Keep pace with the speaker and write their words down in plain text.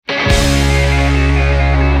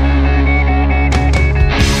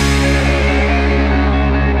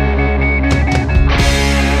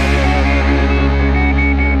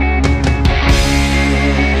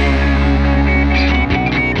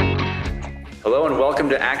Hello and welcome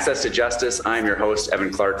to Access to Justice. I'm your host, Evan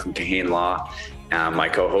Clark from Kahane Law. My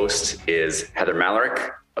co-host is Heather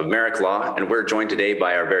Malarick of Merrick Law, and we're joined today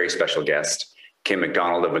by our very special guest, Kim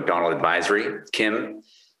McDonald of McDonald Advisory. Kim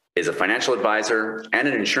is a financial advisor and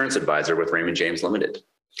an insurance advisor with Raymond James Limited.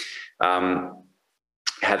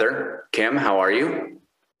 Heather, Kim, how are you?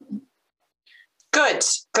 Good.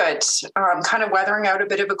 Kind of weathering out a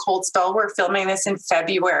bit of a cold spell. We're filming this in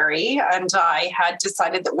February, and I had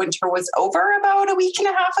decided that winter was over about a week and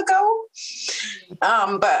a half ago.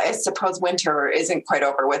 But I suppose winter isn't quite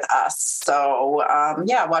over with us. So,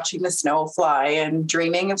 watching the snow fly and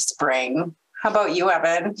dreaming of spring. How about you,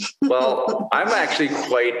 Evan? Well, I'm actually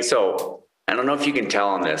I don't know if you can tell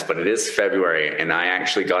on this, but it is February and I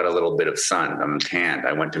actually got a little bit of sun. I'm tanned.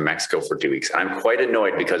 I went to Mexico for 2 weeks. I'm quite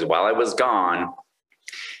annoyed because while I was gone,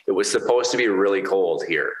 it was supposed to be really cold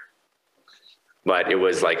here. But it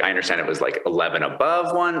was like, I understand it was like 11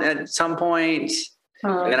 above one at some point.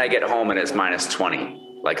 And then I get home and it's minus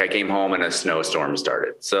 20. Like I came home and a snowstorm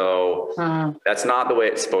started. So that's not the way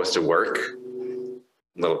it's supposed to work. I'm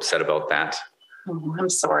a little upset about that. Oh, I'm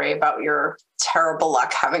sorry about your terrible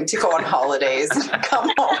luck having to go on holidays and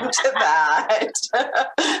come home to that.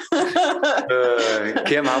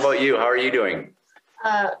 Kim, how about you? How are you doing?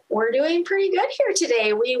 We're doing pretty good here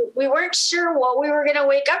today. We weren't sure what we were going to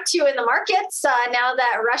wake up to in the markets now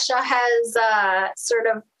that Russia has sort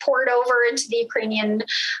of poured over into the Ukrainian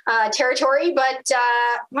territory, but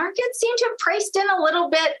markets seem to have priced in a little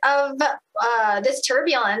bit of this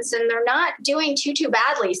turbulence, and they're not doing too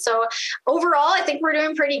badly. So overall, I think we're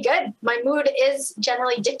doing pretty good. My mood is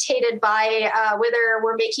generally dictated by whether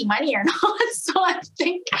we're making money or not. So I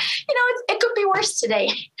think, it could be worse today.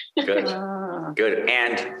 Good.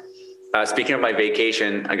 And speaking of my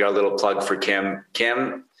vacation, I got a little plug for Kim.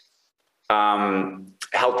 Kim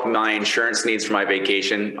helped my insurance needs for my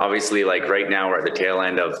vacation. Obviously, like right now, we're at the tail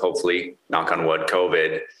end of, hopefully, knock on wood,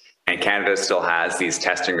 COVID. And Canada still has these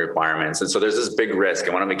testing requirements. And so there's this big risk. I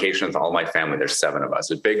went on vacation with all my family. There's 7 of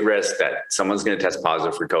us. A big risk that someone's going to test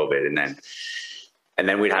positive for COVID. And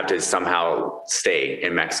then we'd have to somehow stay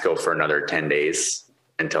in Mexico for another 10 days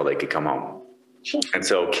until they could come home. And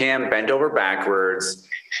so Kim bent over backwards,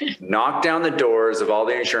 knocked down the doors of all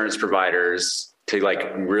the insurance providers to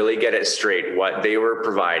like really get it straight what they were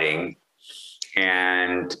providing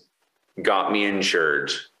and got me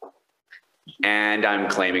insured. And I'm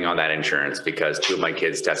claiming on that insurance because 2 of my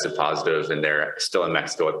kids tested positive and they're still in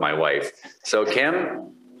Mexico with my wife. So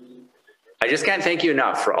Kim, I just can't thank you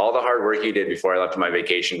enough for all the hard work you did before I left on my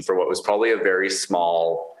vacation for what was probably a very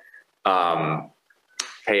small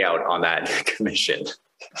payout on that commission.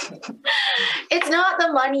 It's not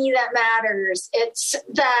the money that matters. It's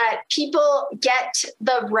that people get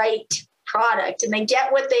the right product and they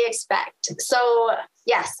get what they expect. So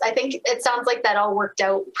yes, I think it sounds like that all worked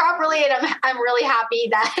out properly. And I'm really happy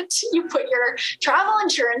that you put your travel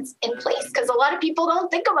insurance in place because a lot of people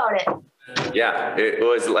don't think about it. Yeah, it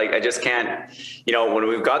was like, I just can't, when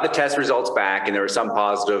we've got the test results back and there was some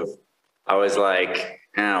positive, I was like,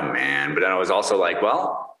 oh man. But then I was also like,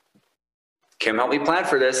 well, Kim helped me plan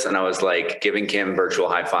for this. And I was like giving Kim virtual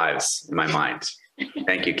high fives in my mind.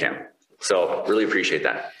 Thank you, Kim. So really appreciate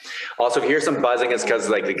that. Also, if you hear some buzzing, it's because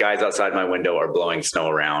like the guys outside my window are blowing snow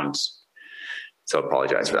around. So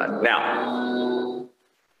apologize for that. Now.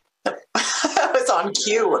 That was on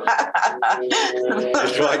cue.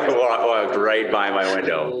 Just like walked right by my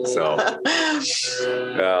window. So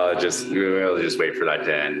we'll just wait for that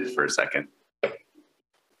to end for a second.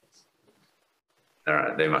 All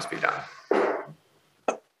right, they must be done.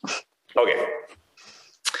 Okay.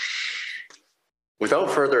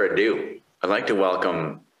 Without further ado, I'd like to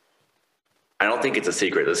welcome, I don't think it's a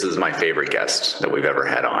secret, this is my favorite guest that we've ever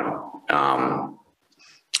had on.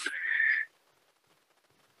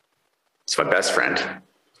 It's my best friend,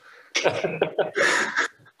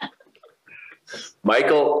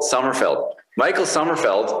 Michael Sommerfeld. Michael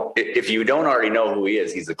Sommerfeld, if you don't already know who he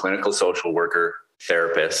is, he's a clinical social worker,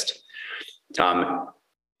 therapist, MSW,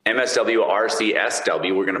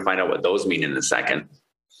 RCSW. We're going to find out what those mean in a second.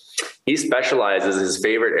 He specializes, his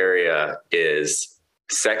favorite area is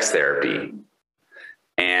sex therapy.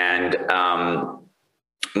 And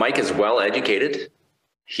Mike is well educated.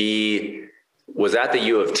 He was at the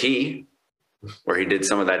U of T, where he did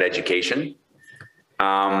some of that education.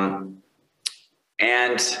 And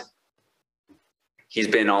he's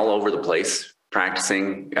been all over the place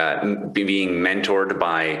practicing, being mentored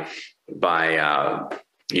by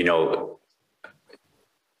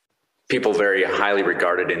people very highly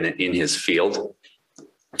regarded in his field.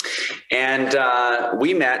 And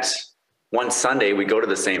we met one Sunday. We go to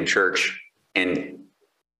the same church, and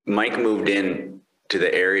Mike moved in to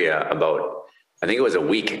the area about, I think it was a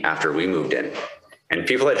week after we moved in, and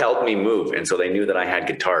people had helped me move. And so they knew that I had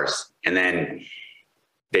guitars. And then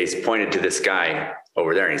they pointed to this guy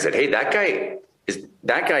over there and he said, "Hey, that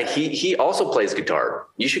guy, he also plays guitar.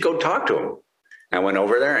 You should go talk to him." I went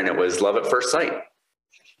over there and it was love at first sight.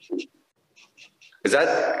 Is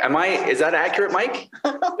that accurate, Mike?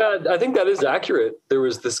 I think that is accurate. There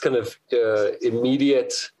was this kind of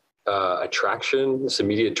immediate attraction, this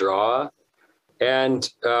immediate draw. And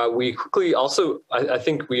we quickly also, I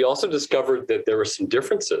think we also discovered that there were some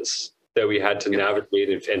differences that we had to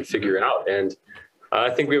navigate and figure out. And I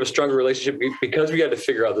think we have a stronger relationship because we had to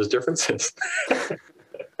figure out those differences.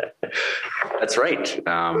 That's right.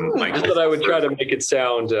 Mike, just that I would try to make it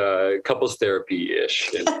sound couples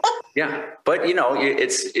therapy-ish. Yeah, but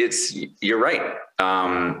you're right.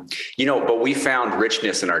 But we found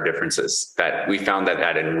richness in our differences, that we found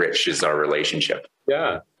that enriches our relationship.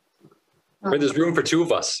 Yeah. There's room for two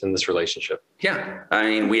of us in this relationship. Yeah. I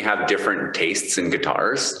mean, we have different tastes in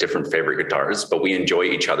guitars, different favorite guitars, but we enjoy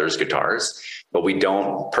each other's guitars, but we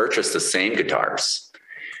don't purchase the same guitars.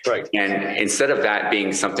 Right. And instead of that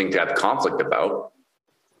being something to have conflict about,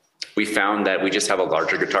 we found that we just have a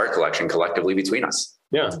larger guitar collection collectively between us.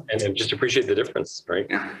 Yeah. And just appreciate the difference. Right.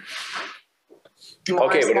 Yeah.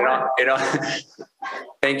 Okay.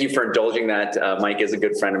 Thank you for indulging that. Mike is a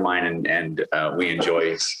good friend of mine and we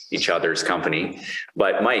enjoy each other's company.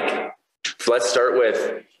 But Mike, let's start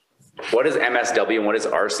with, what is MSW and what is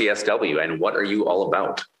RCSW and what are you all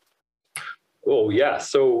about? Oh, yeah.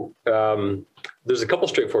 So there's a couple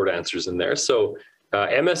straightforward answers in there. So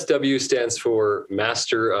MSW stands for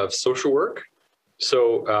Master of Social Work.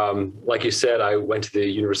 So like you said, I went to the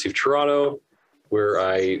University of Toronto, where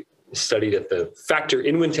I studied at the Factor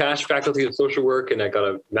Inwintash Faculty of Social Work, and I got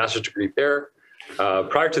a master's degree there.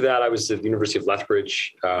 Prior to that, I was at the University of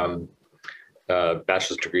Lethbridge,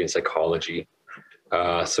 bachelor's degree in psychology.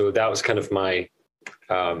 So that was kind of my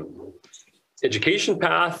education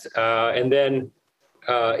path. And then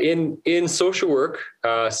in social work,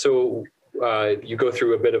 you go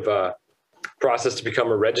through a bit of a process to become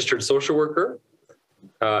a registered social worker.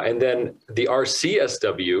 And then the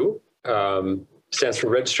RCSW stands for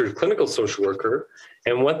Registered Clinical Social Worker.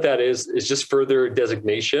 And what that is just further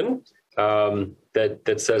designation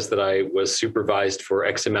that says that I was supervised for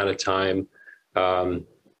X amount of time,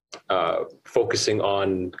 focusing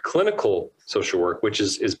on clinical social work, which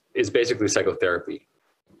is basically psychotherapy.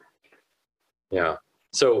 Yeah.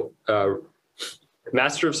 So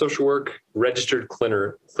Master of Social Work, Registered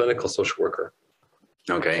Clinical Social Worker.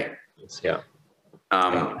 Okay. Yeah.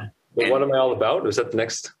 What am I all about? Was that the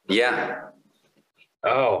next? Yeah.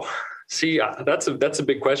 Oh, see, that's a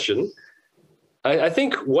big question. I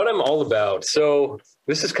think what I'm all about. So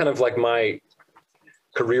this is kind of like my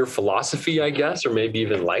career philosophy, I guess, or maybe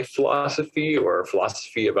even life philosophy or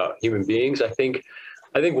philosophy about human beings. I think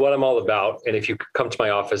what I'm all about, and if you come to my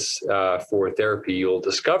office for therapy, you'll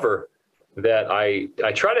discover that I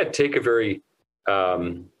try to take a very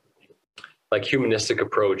like humanistic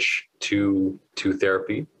approach to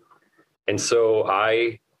therapy. And so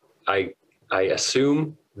I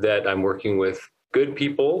assume that I'm working with good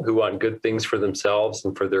people who want good things for themselves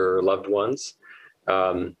and for their loved ones,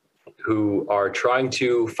 who are trying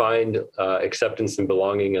to find acceptance and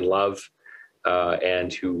belonging and love,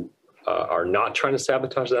 and who are not trying to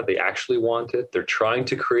sabotage that. They actually want it. They're trying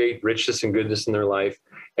to create richness and goodness in their life.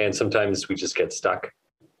 And sometimes we just get stuck.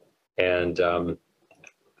 And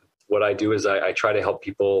what I do is I try to help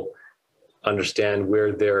people understand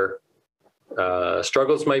where their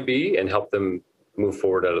struggles might be and help them move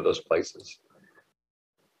forward out of those places.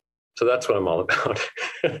 So that's what I'm all about.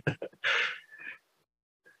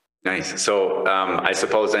 Nice. So I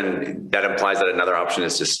suppose then that implies that another option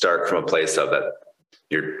is to start from a place of that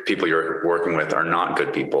your people you're working with are not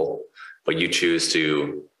good people, but you choose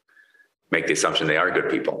to make the assumption they are good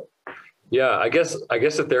people. Yeah, I guess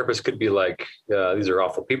a therapist could be like, these are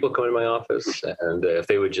awful people coming to my office, and if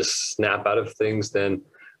they would just snap out of things, then.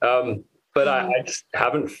 But I just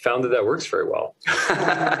haven't found that works very well.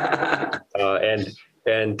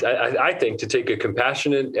 And I think to take a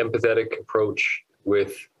compassionate, empathetic approach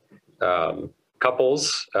with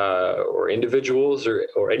couples or individuals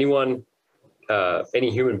or anyone,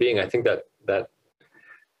 any human being, I think that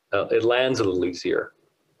it lands a little easier,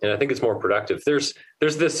 and I think it's more productive. There's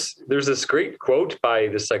this great quote by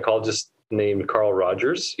this psychologist named Carl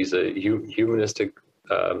Rogers. He's a humanistic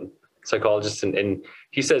psychologist, and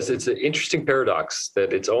he says it's an interesting paradox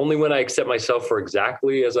that it's only when I accept myself for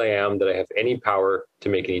exactly as I am that I have any power to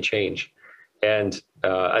make any change. And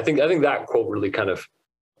I think that quote really kind of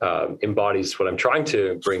embodies what I'm trying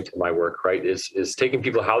to bring to my work, right? Is taking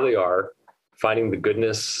people how they are, finding the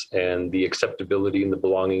goodness and the acceptability and the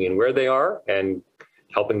belonging in where they are, and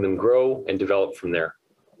helping them grow and develop from there.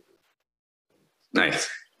 Nice.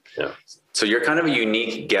 Yeah. So you're kind of a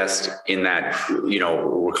unique guest in that,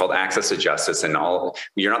 we're called Access to Justice, and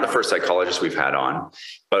you're not the first psychologist we've had on,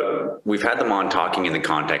 but we've had them on talking in the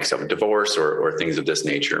context of divorce or things of this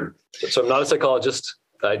nature. So I'm not a psychologist.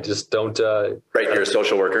 I just don't. Right, you're a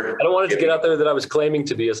social worker. I don't want it to get out there that I was claiming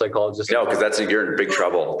to be a psychologist. No, because you're in big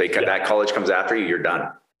trouble. That college comes after you, you're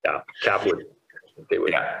done. Yeah, CAP would. They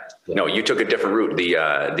would. Yeah. No, you took a different route,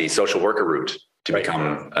 the social worker route, to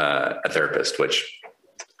become a therapist, which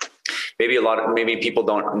maybe people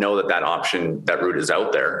don't know that route is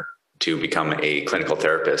out there, to become a clinical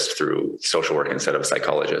therapist through social work instead of a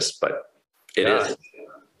psychologist, but it is.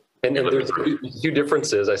 And there's a few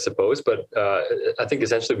differences, I suppose, but I think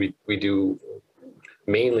essentially we do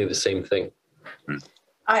mainly the same thing.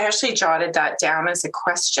 I actually jotted that down as a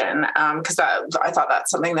question because I thought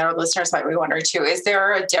that's something that our listeners might be wondering too. Is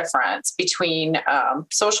there a difference between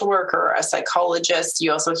social worker, a psychologist?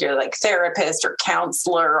 You also hear like therapist or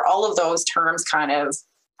counselor, all of those terms kind of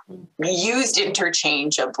used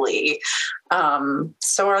interchangeably.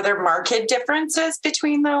 So are there marked differences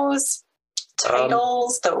between those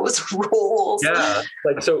titles, those roles? Yeah,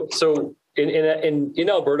 like so in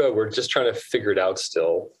Alberta, we're just trying to figure it out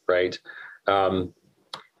still, right?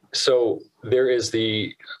 So there is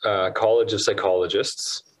the College of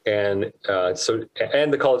Psychologists and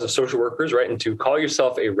the College of Social Workers, right? And to call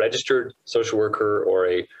yourself a registered social worker or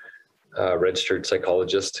a registered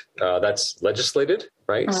psychologist, that's legislated,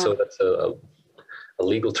 right? Mm-hmm. So that's a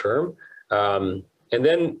legal term. And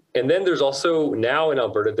then there's also now in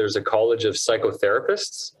Alberta, there's a College of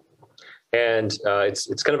Psychotherapists, and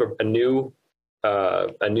it's kind of a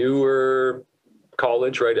newer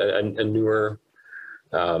college, right? A newer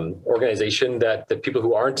organization that people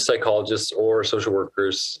who aren't psychologists or social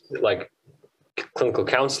workers, like clinical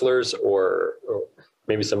counselors or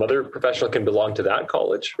maybe some other professional, can belong to that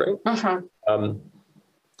college, right? Uh-huh.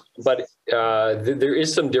 But there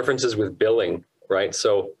is some differences with billing, right?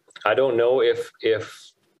 So I don't know if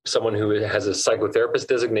someone who has a psychotherapist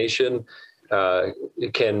designation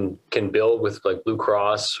can bill with like Blue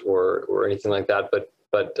Cross or anything like that,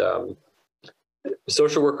 but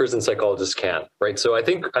social workers and psychologists can, right? So I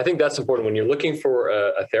think that's important. When you're looking for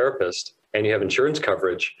a therapist and you have insurance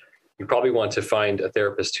coverage, you probably want to find a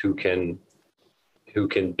therapist who can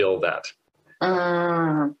bill that.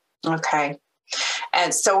 Okay.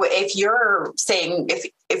 And so if you're saying,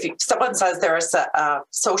 if someone says they're a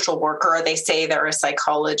social worker, or they say they're a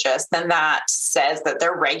psychologist, then that says that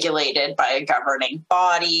they're regulated by a governing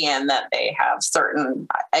body and that they have certain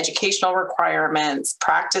educational requirements,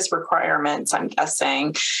 practice requirements, I'm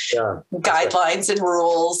guessing, guidelines and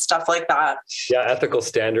rules, stuff like that. Yeah, ethical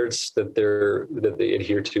standards that they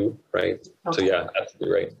adhere to, right? Okay. So yeah, absolutely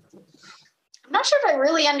right. I'm not sure if I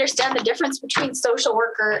really understand the difference between social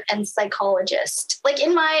worker and psychologist. Like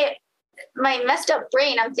in my messed up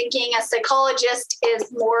brain, I'm thinking a psychologist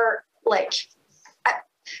is more like,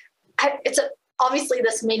 obviously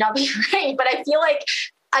this may not be right, but I feel like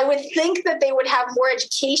I would think that they would have more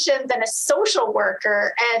education than a social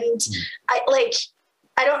worker. And I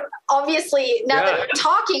don't, obviously now that we're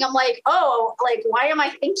talking, I'm like, why am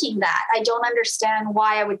I thinking that? I don't understand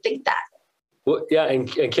why I would think that. Well, yeah, and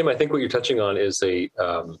Kim, I think what you're touching on is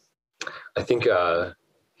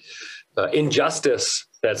injustice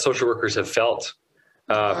that social workers have felt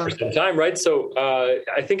for some time, right? So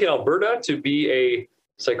I think in Alberta, to be a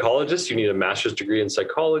psychologist, you need a master's degree in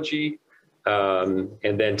psychology, and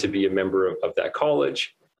then to be a member of that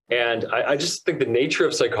college. And I just think the nature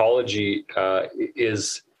of psychology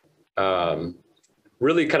is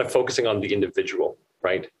really kind of focusing on the individual,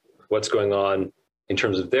 right? What's going on in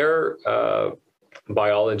terms of their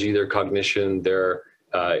biology, their cognition, their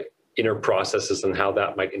inner processes, and how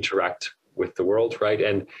that might interact with the world, right?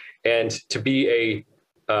 And to be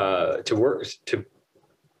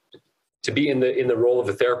to be in the role of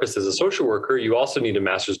a therapist as a social worker, you also need a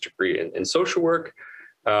master's degree in social work.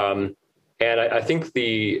 And I think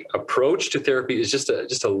the approach to therapy is just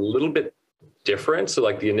a little bit different. So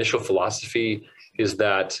like the initial philosophy is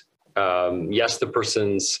that yes, the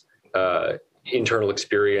person's internal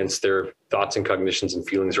experience, their thoughts and cognitions and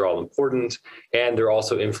feelings are all important, and they're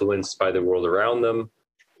also influenced by the world around them,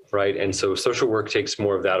 right? And so social work takes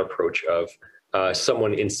more of that approach of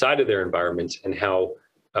someone inside of their environment and how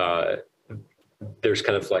there's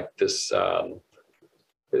kind of like this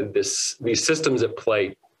these systems at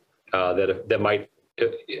play that might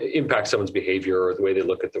impact someone's behavior or the way they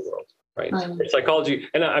look at the world. right? Or psychology,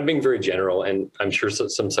 and I'm being very general, and I'm sure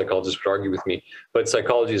some psychologists would argue with me, but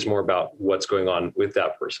psychology is more about what's going on with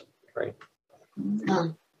that person, right?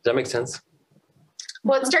 Does that make sense?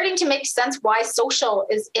 Well, it's starting to make sense why social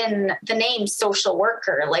is in the name social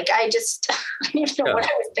worker. Like I didn't know what I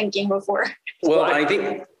was thinking before. Well, I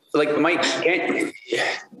think, like, Mike,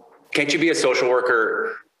 can't you be a social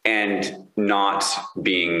worker and not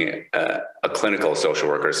being a clinical social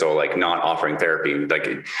worker? So like not offering therapy. Like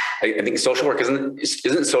I think social work isn't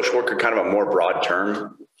social worker kind of a more broad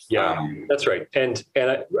term? Yeah, that's right. And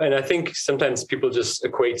I think sometimes people just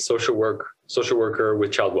equate social worker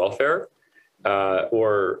with child welfare,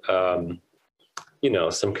 or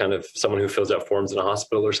some kind of someone who fills out forms in a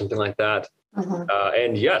hospital or something like that.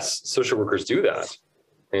 And yes, social workers do that,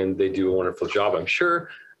 and they do a wonderful job, I'm sure.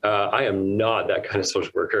 I am not that kind of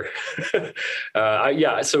social worker.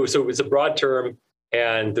 So it's a broad term,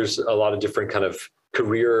 and there's a lot of different kind of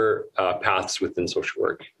career paths within social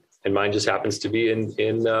work, and mine just happens to be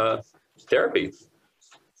in therapy.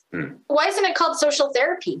 Why isn't it called social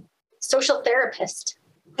therapy? Social therapist.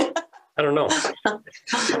 I don't know.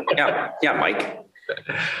 Yeah, Mike.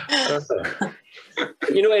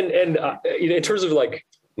 In terms of like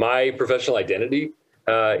my professional identity,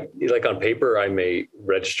 like on paper, I'm a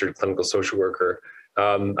registered clinical social worker.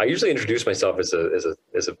 I usually introduce myself as a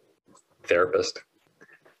therapist,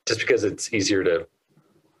 just because it's easier to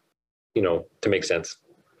make sense.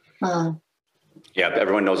 Yeah,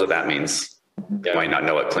 everyone knows what that means. You might not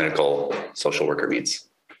know what clinical social worker means.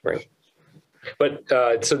 Right. But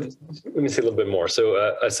so let me say a little bit more. So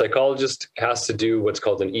a psychologist has to do what's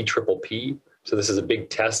called an EPPP. So this is a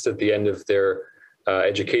big test at the end of their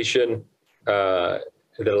education that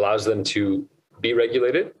allows them to be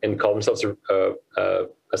regulated and call themselves a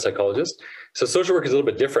psychologist. So social work is a little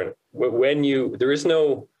bit different. There is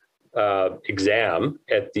no exam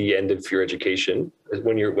at the end of your education.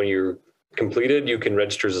 When you're completed, you can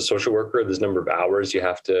register as a social worker. There's a number of hours you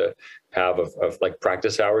have to have of like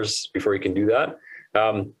practice hours before you can do that.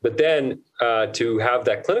 But then to have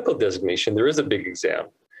that clinical designation, there is a big exam.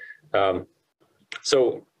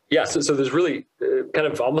 So there's really kind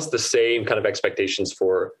of almost the same kind of expectations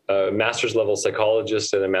for a master's level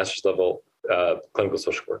psychologist and a master's level clinical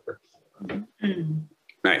social worker.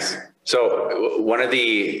 Nice. So one of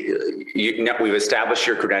we've established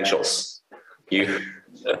your credentials.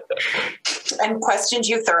 And questioned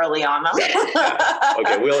you thoroughly on them.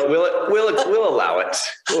 Okay, we'll allow it.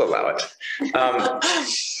 We'll allow it.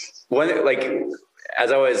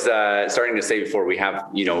 As I was starting to say before, we have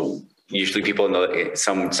usually people know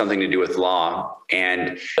something to do with law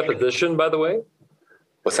and deposition. By the way,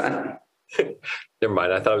 what's that? Never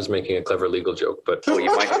mind. I thought I was making a clever legal joke, but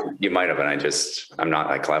you might have, and I'm not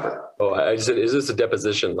that clever. Oh, I just said, is this a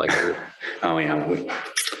deposition? Like, oh yeah,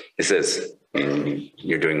 this is.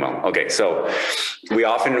 You're doing well. Okay, so we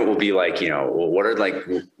often will be like,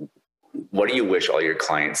 what do you wish all your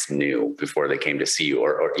clients knew before they came to see you,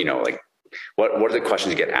 or what are the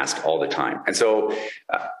questions you get asked all the time? And so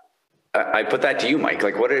I put that to you, Mike.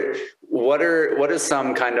 Like, what is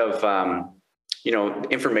some kind of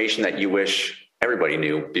information that you wish everybody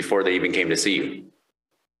knew before they even came to see you?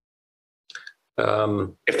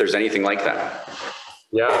 If there's anything like that.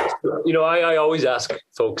 Yeah. I always ask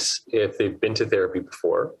folks if they've been to therapy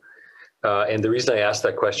before. And the reason I ask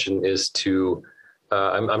that question is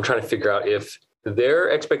I'm trying to figure out if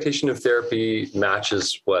their expectation of therapy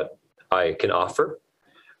matches what I can offer.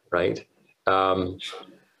 Right.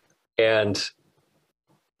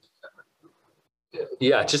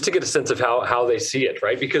 Just to get a sense of how they see it.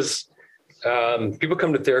 Right. Because people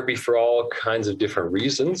come to therapy for all kinds of different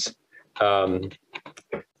reasons.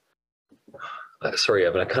 Sorry,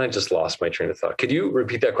 Evan, I kind of just lost my train of thought. Could you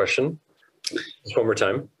repeat that question just one more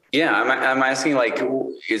time? Yeah, I'm asking, like,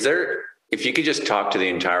 if you could just talk to the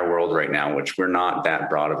entire world right now, which we're not that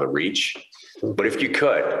broad of a reach, but if you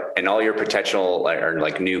could, and all your potential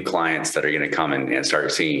new clients that are going to come and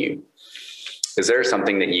start seeing you, is there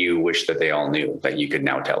something that you wish that they all knew that you could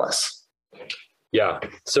now tell us? Yeah.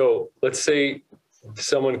 So let's say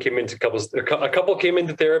someone came into a couple came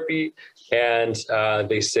into therapy and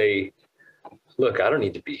they say, look, I don't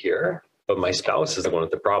need to be here, but my spouse is the one with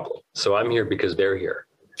the problem. So I'm here because they're here.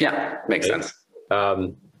 Yeah, makes sense.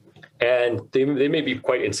 And they may be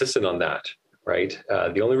quite insistent on that, right?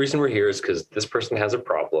 The only reason we're here is because this person has a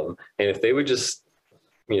problem. And if they would just,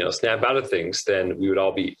 snap out of things, then we would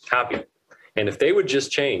all be happy. And if they would just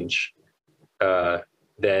change,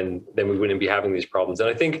 then we wouldn't be having these problems. And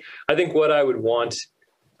I think what I would want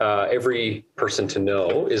every person to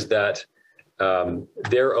know is that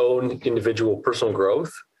their own individual personal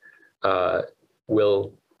growth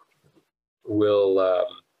will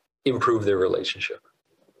improve their relationship,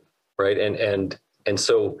 right? And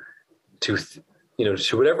so to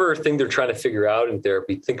whatever thing they're trying to figure out in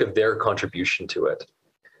therapy, think of their contribution to it,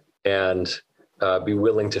 and be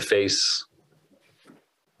willing to face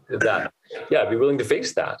that. Yeah, be willing to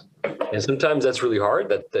face that. And sometimes that's really hard.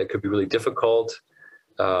 That could be really difficult.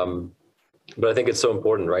 But I think it's so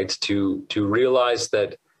important, right? To realize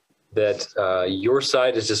that your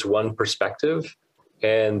side is just one perspective,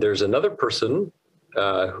 and there's another person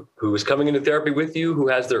who is coming into therapy with you who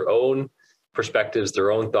has their own perspectives,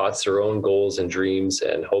 their own thoughts, their own goals and dreams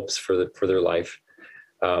and hopes for their life,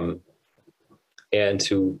 and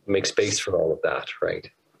to make space for all of that, right?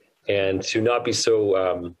 And to not be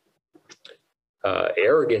so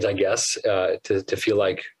arrogant, I guess, to feel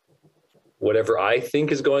like whatever I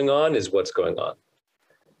think is going on is what's going on.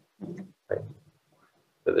 Right?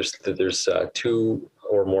 There's two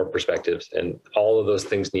or more perspectives, and all of those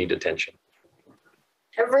things need attention.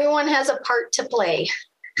 Everyone has a part to play.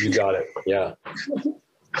 You got it. Yeah.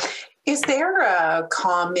 Is there a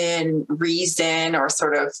common reason or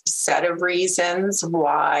sort of set of reasons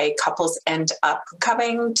why couples end up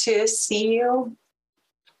coming to see you?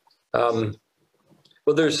 Well,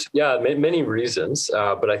 there's many reasons,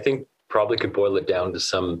 but I think probably could boil it down to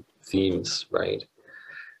some themes, right?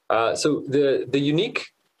 So the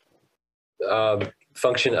unique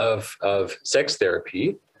function of sex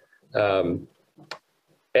therapy, and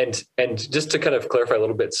just to kind of clarify a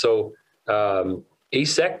little bit, so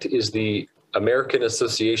AASECT is the American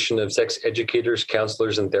Association of Sex Educators,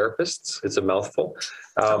 Counselors, and Therapists. It's a mouthful.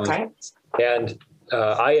 Okay. And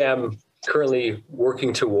I am currently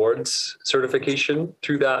working towards certification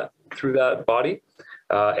through that body.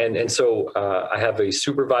 And so I have a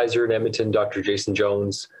supervisor in Edmonton, Dr. Jason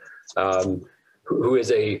Jones, who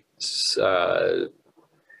is a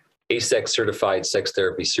AASECT certified sex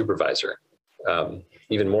therapy supervisor.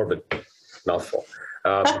 Even more of a mouthful.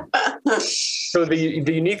 So the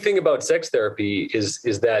unique thing about sex therapy is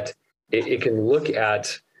that it can look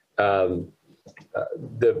at the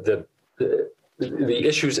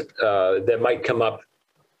issues that might come up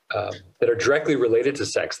that are directly related to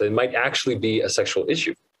sex. That might actually be a sexual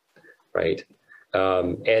issue, right?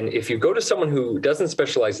 And if you go to someone who doesn't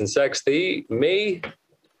specialize in sex, they may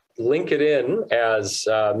link it in as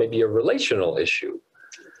maybe a relational issue,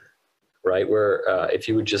 right? Where if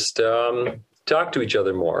you would just talk to each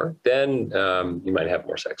other more, then you might have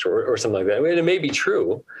more sex or something like that. I mean, it may be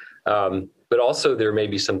true, but also there may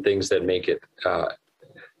be some things that make it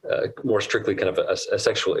more strictly kind of a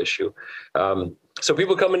sexual issue. So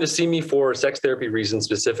people come in to see me for sex therapy reasons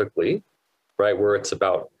specifically, right? Where it's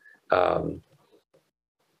about,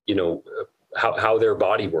 how their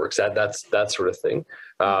body works, that's that sort of thing.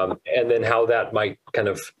 And then how that might kind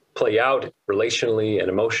of play out relationally and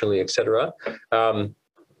emotionally, et cetera.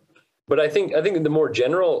 But I think the more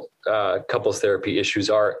general couples therapy issues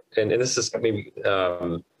are, and this is maybe,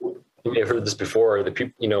 you may have heard this before, that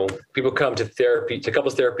people come to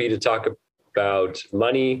couples therapy to talk about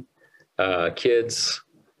money, kids,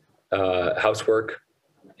 housework,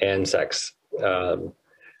 and sex.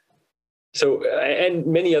 So, and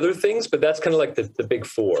many other things, but that's kind of like the big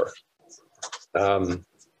four.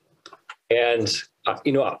 As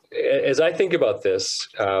I think about this,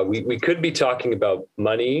 we could be talking about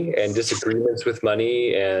money and disagreements with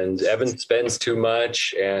money, and Evan spends too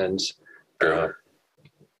much and,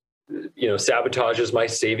 sabotages my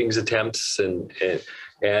savings attempts.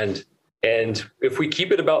 And if we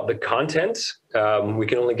keep it about the content, we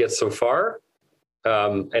can only get so far.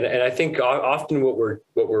 And I think often what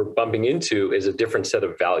we're bumping into is a different set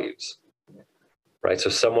of values. Right.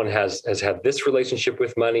 So someone has had this relationship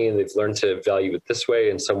with money and they've learned to value it this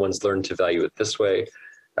way, and someone's learned to value it this way.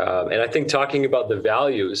 And I think talking about the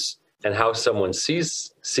values and how someone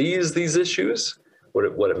sees these issues, what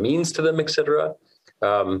it means to them, et cetera,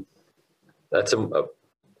 that's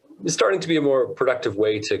it's starting to be a more productive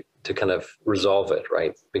way to kind of resolve it.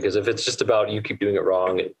 Right. Because if it's just about you keep doing it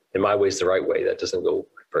wrong and my way's the right way, that doesn't go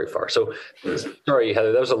very far. So sorry,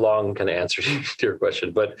 Heather, that was a long kind of answer to your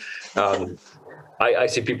question, but I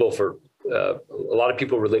see people a lot of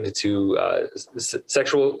people related to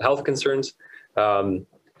sexual health concerns, and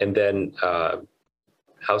then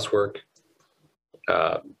housework,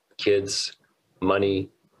 kids, money,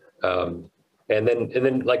 and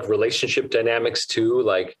then like relationship dynamics too,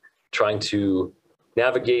 like trying to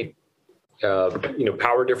navigate,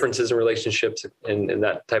 power differences in relationships and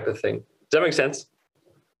that type of thing. Does that make sense?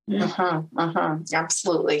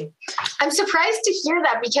 Absolutely. I'm surprised to hear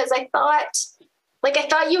that, because I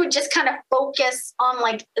thought you would just kind of focus on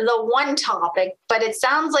like the one topic, but it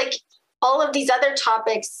sounds like all of these other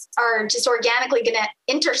topics are just organically going to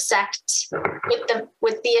intersect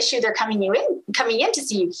with the issue they're coming in to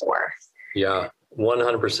see you for. Yeah,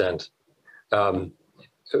 100%.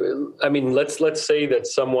 I mean, let's say that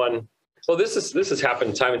someone. Well, this has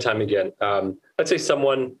happened time and time again. Let's say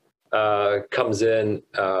someone comes in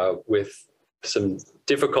with some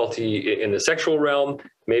difficulty in the sexual realm.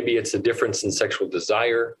 Maybe it's a difference in sexual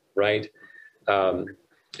desire, right? And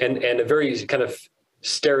a very kind of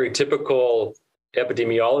stereotypical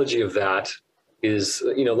epidemiology of that is,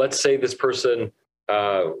 let's say this person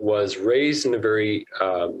was raised in a very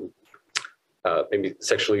maybe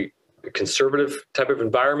sexually conservative type of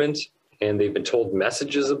environment, and they've been told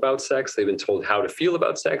messages about sex. They've been told how to feel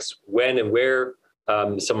about sex, when and where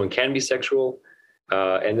someone can be sexual.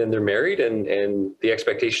 And then they're married, and the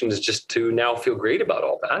expectation is just to now feel great about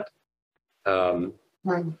all that.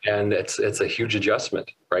 And it's a huge adjustment,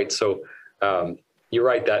 right? So you're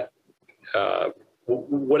right that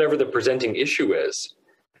whatever the presenting issue is,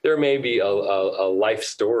 there may be a life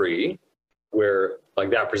story where like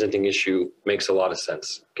that presenting issue makes a lot of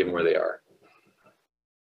sense given where they are.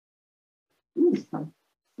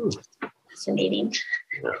 Fascinating.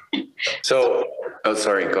 So,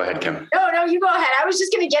 sorry, go ahead, Kim. No, you go ahead. I was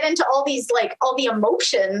just going to get into all these, like all the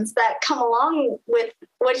emotions that come along with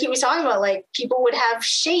what he was talking about. Like people would have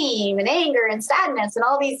shame and anger and sadness and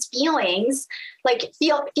all these feelings. Like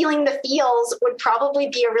feeling the feels would probably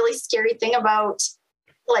be a really scary thing about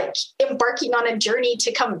like embarking on a journey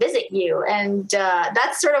to come visit you. And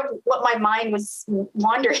that's sort of what my mind was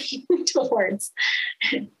wandering towards.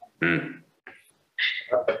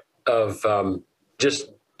 Of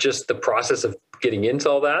just the process of getting into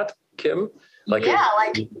all that, Kim? Like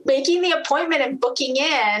making the appointment and booking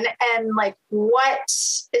in, and like what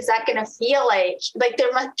is that going to feel like? Like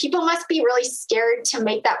people must be really scared to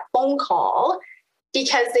make that phone call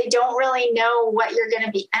because they don't really know what you're going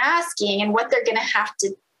to be asking and what they're going to have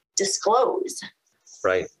to disclose.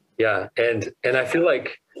 Right. Yeah. And I feel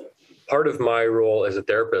like part of my role as a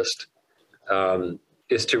therapist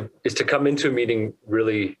is to come into a meeting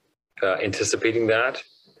really anticipating that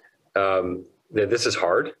this is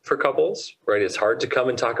hard for couples, right? It's hard to come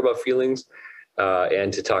and talk about feelings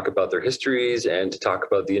and to talk about their histories and to talk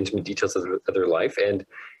about the intimate details of their life. And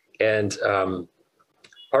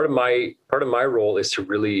part of my role is to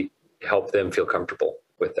really help them feel comfortable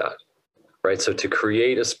with that, right? So to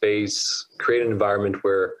create a space, create an environment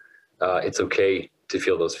where it's okay to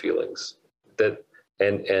feel those feelings.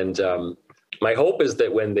 My hope is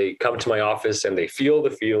that when they come to my office and they feel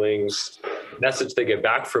the feelings, the message they get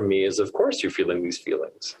back from me is, of course, you're feeling these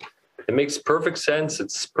feelings. It makes perfect sense.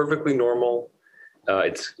 It's perfectly normal.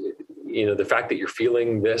 It's, the fact that you're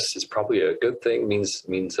feeling this is probably a good thing, means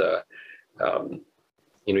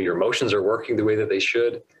your emotions are working the way that they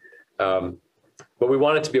should. But we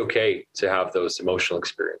want it to be okay to have those emotional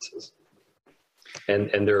experiences.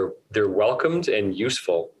 And they're welcomed and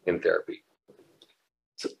useful in therapy.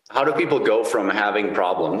 How do people go from having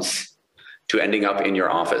problems to ending up in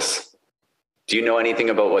your office? Do you know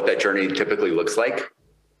anything about what that journey typically looks like?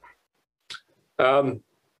 That's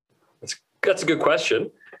a good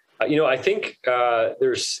question. I think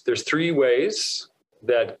there's three ways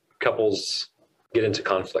that couples get into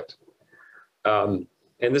conflict. And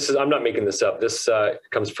I'm not making this up. This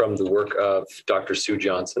comes from the work of Dr. Sue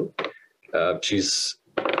Johnson. She's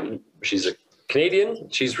a Canadian.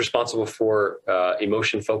 She's responsible for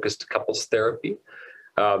emotion-focused couples therapy.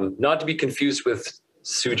 Not to be confused with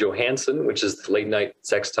Sue Johansson, which is the late night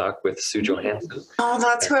sex talk with Sue Johansson. Oh,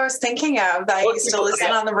 that's who I was thinking of. I used to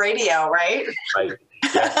listen on the radio, right? Right.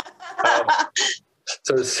 Yeah.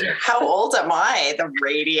 How old am I? The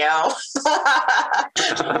radio.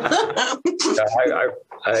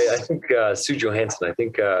 I think Sue Johansson. I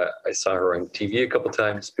think I saw her on TV a couple of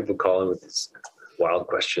times. People calling with these wild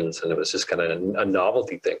questions, and it was just kind of a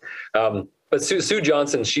novelty thing. But Sue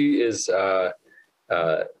Johnson, she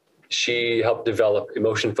helped develop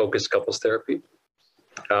emotion-focused couples therapy,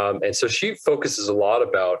 and so she focuses a lot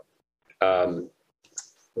about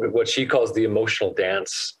what she calls the emotional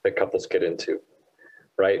dance that couples get into.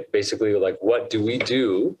 Right, basically, like what do we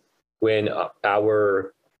do when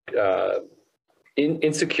our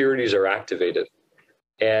insecurities are activated?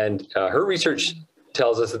 And her research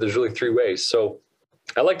tells us that there's really three ways. So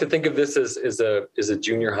I like to think of this as a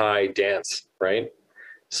junior high dance, right?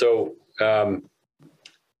 So the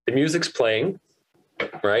music's playing,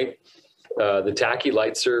 right? The tacky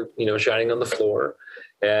lights are, shining on the floor.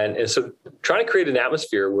 And so trying to create an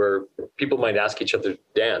atmosphere where people might ask each other to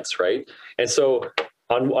dance, right? And so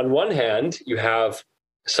on one hand, you have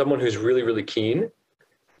someone who's really, really keen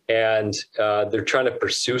and they're trying to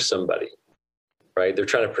pursue somebody, right? They're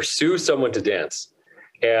trying to pursue someone to dance.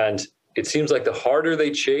 And it seems like the harder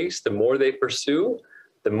they chase, the more they pursue,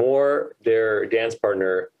 the more their dance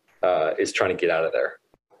partner is trying to get out of there.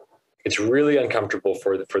 It's really uncomfortable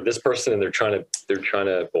for this person, and they're trying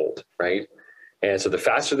to bolt, right? And so the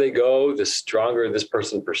faster they go, the stronger this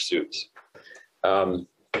person pursues. And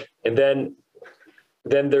then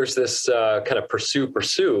there's this kind of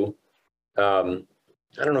pursue.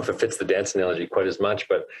 I don't know if it fits the dance analogy quite as much,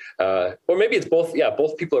 but or maybe it's both. Yeah,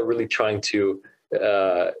 both people are really trying to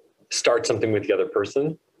start something with the other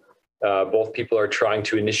person. Both people are trying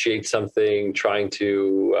to initiate something, trying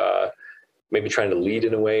to lead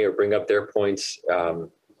in a way or bring up their points, and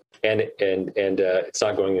it's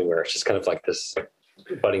not going anywhere. It's just kind of like this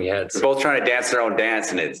butting heads. They're both trying to dance their own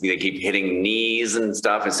dance, and they keep hitting knees and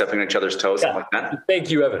stuff and stepping on each other's toes, something like that. Thank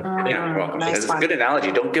you, Evan. Yeah, you're welcome. Nice It's one. a good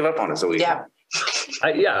analogy. Don't give up on it so easy. Yeah.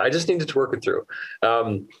 I just needed to work it through.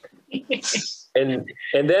 And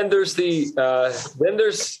then there's there's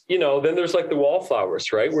like the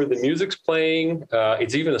wallflowers, right? Where the music's playing,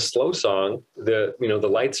 it's even a slow song. The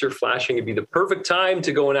lights are flashing. It'd be the perfect time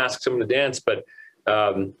to go and ask someone to dance, but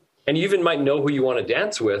and you even might know who you want to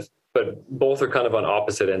dance with, but both are kind of on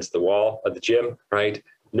opposite ends of the wall at the gym, right?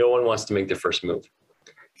 No one wants to make their first move.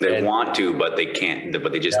 They want to, but they can't.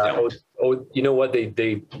 But they just don't. Oh, you know what?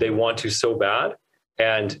 They want to so bad,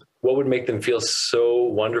 and what would make them feel so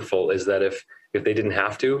wonderful is that if they didn't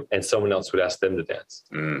have to, and someone else would ask them to dance.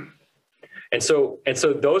 Mm. And so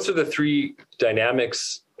those are the three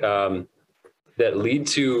dynamics that lead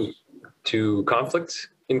to conflict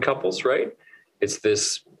in couples, right? It's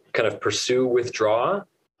this kind of pursue withdraw,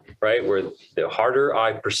 right? Where the harder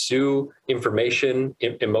I pursue information,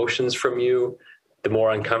 emotions from you, the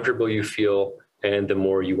more uncomfortable you feel, and the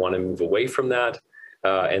more you want to move away from that.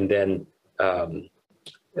 And then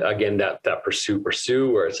again, that pursue,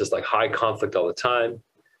 where it's just like high conflict all the time.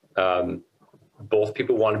 Both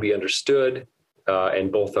people want to be understood,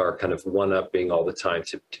 and both are kind of one-upping all the time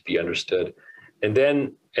to be understood. And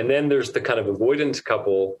then there's the kind of avoidant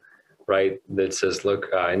couple, right? That says, look,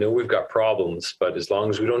 I know we've got problems, but as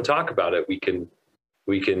long as we don't talk about it, we can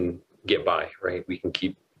get by, right? We can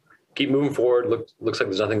keep moving forward. Looks like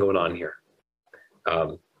there's nothing going on here.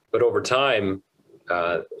 But over time,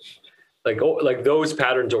 like those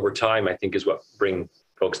patterns over time, I think is what bring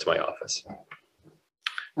folks to my office.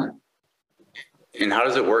 And how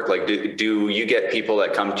does it work? Like, do you get people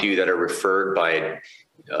that come to you that are referred by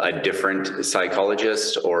a different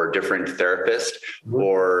psychologist or different therapist,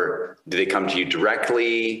 or do they come to you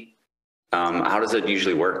directly? How does it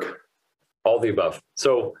usually work? All the above.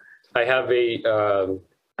 So I have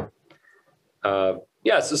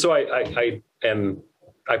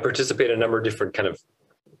I participate in a number of different kind of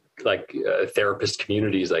therapist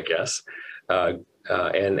communities, I guess.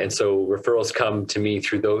 And so referrals come to me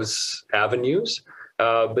through those avenues.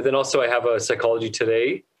 But then also I have a Psychology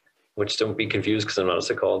Today, which don't be confused because I'm not a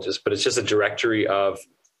psychologist, but it's just a directory of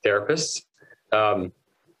therapists. And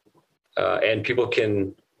people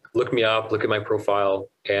can look me up, look at my profile,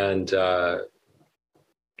 and send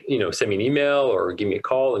me an email or give me a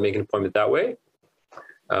call and make an appointment that way.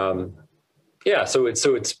 So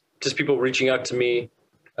it's just people reaching out to me,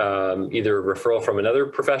 either a referral from another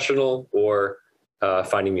professional or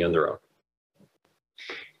finding me on their own.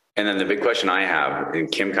 And then the big question I have, and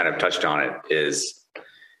Kim kind of touched on it, is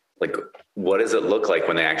like, what does it look like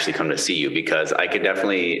when they actually come to see you? Because I could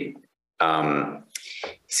definitely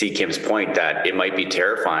see Kim's point that it might be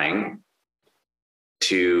terrifying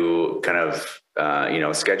to kind of,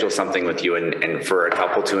 schedule something with you and for a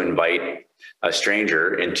couple to invite a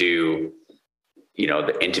stranger into,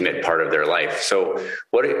 the intimate part of their life. So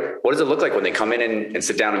what does it look like when they come in and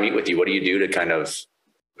sit down and meet with you? What do you do to kind of,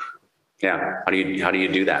 how do you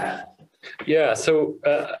do that? Yeah. So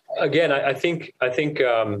again, I think like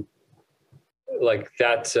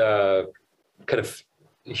that kind of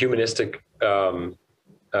humanistic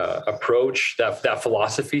approach, that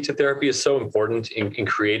philosophy to therapy is so important in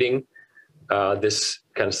creating this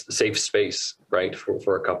kind of safe space, right,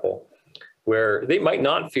 for a couple where they might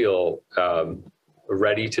not feel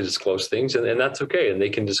ready to disclose things, and that's okay, and they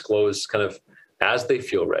can disclose kind of as they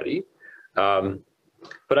feel ready.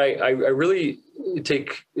 But I really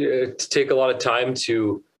take a lot of time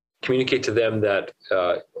to communicate to them that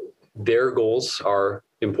their goals are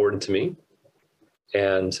important to me,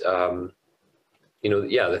 and the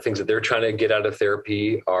things that they're trying to get out of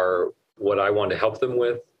therapy are what I want to help them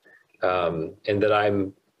with, and that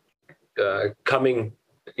I'm coming,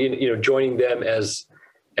 joining them as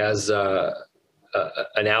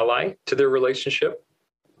an ally to their relationship,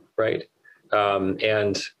 right?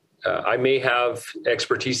 and I may have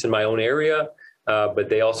expertise in my own area, but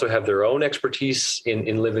they also have their own expertise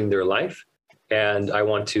in living their life. And I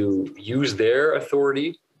want to use their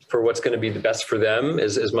authority for what's going to be the best for them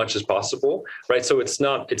as much as possible, right? So it's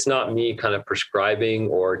not me kind of prescribing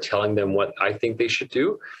or telling them what I think they should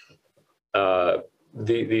do.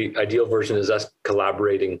 The ideal version is us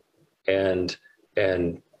collaborating and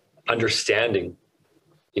understanding,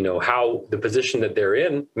 how the position that they're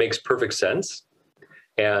in makes perfect sense,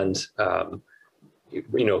 and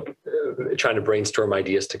trying to brainstorm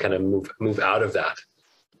ideas to kind of move out of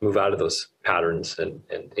those patterns and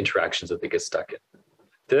interactions that they get stuck in.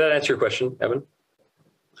 Did that answer your question, Evan?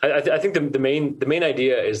 I think the main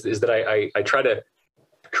idea is that I try to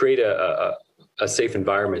create a safe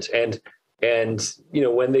environment, and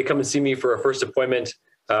when they come and see me for a first appointment,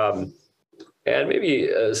 and maybe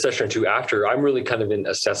a session or two after, I'm really kind of in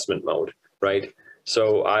assessment mode, right?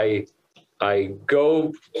 So I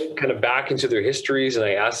go kind of back into their histories, and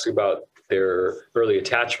I ask about their early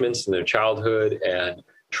attachments and their childhood and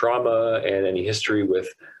trauma and any history with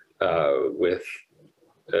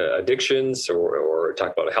addictions, or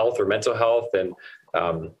talk about health or mental health, and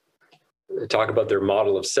talk about their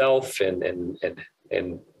model of self and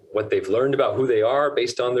what they've learned about who they are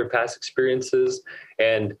based on their past experiences.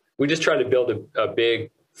 And we just try to build a big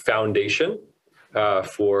foundation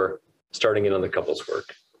for starting in on the couples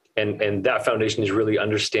work. And that foundation is really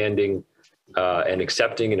understanding and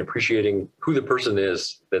accepting and appreciating who the person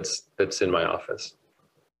is that's in my office.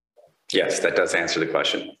 Yes, that does answer the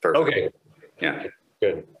question. Perfect. Okay. Yeah.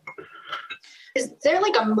 Good. Is there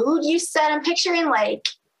like a mood you set? I'm picturing like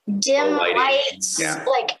dim lights,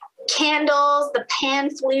 like candles, the pan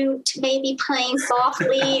flute maybe playing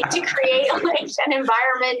softly to create like an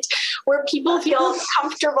environment where people feel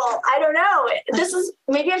comfortable. I don't know.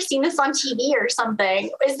 Maybe I've seen this on TV or something.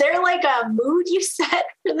 Is there like a mood you set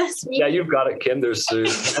for this meeting? Yeah, you've got it, Kim.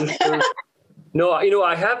 No,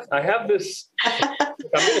 I have this. I'm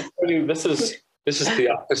going to tell you, this is the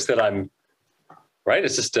office that I'm. Right,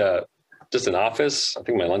 it's just an office. I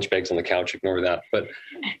think my lunch bag's on the couch. Ignore that. But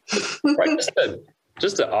right,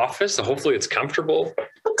 just an office. So hopefully, it's comfortable.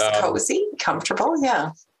 Looks cozy, comfortable.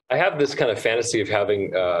 Yeah. I have this kind of fantasy of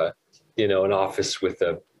having, an office with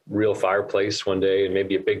a real fireplace one day, and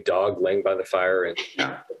maybe a big dog laying by the fire.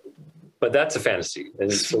 But that's a fantasy,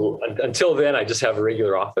 and so until then, I just have a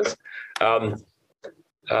regular office.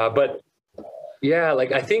 But yeah,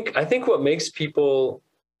 like I think what makes people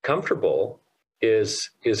comfortable is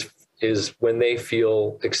when they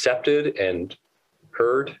feel accepted and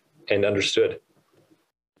heard and understood.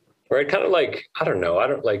 Right? Kind of like, I don't know.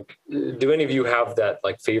 Do any of you have that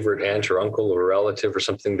like favorite aunt or uncle or relative or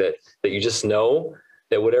something that you just know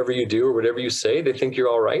that whatever you do or whatever you say, they think you're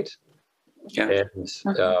all right? Yeah.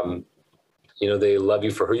 And, they love you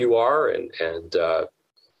for who you are and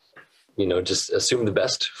just assume the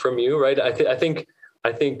best from you. Right. I think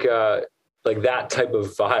like that type of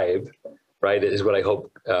vibe, right, is what I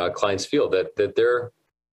hope clients feel, that they're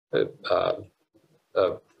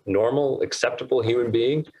a normal, acceptable human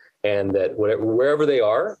being, and that wherever they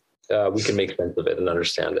are, we can make sense of it and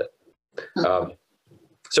understand it.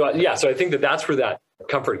 So I think that that's where that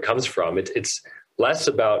comfort comes from. It's less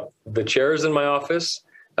about the chairs in my office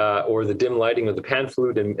or the dim lighting of the pan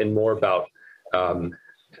flute, and more about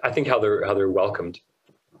I think how they're welcomed.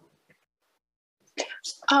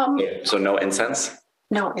 So no incense?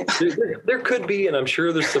 No. There could be, and I'm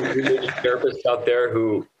sure there's some religious therapists out there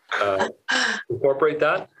who incorporate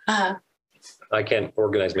that. Uh-huh. I can't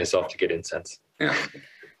organize myself to get incense. Yeah.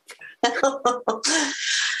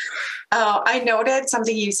 I noted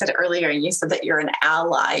something you said earlier. You said that you're an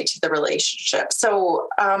ally to the relationship. So,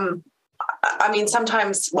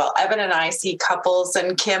 sometimes, Evan and I see couples,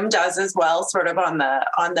 and Kim does as well, sort of on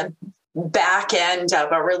the back end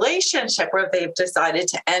of a relationship where they've decided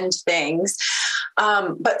to end things.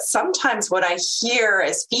 But sometimes what I hear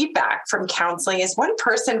as feedback from counseling is one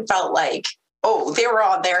person felt like, oh, they were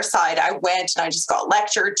on their side. I went and I just got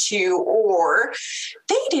lectured to, or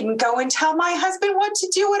they didn't go and tell my husband what to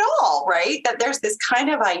do at all, right? That there's this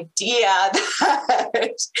kind of idea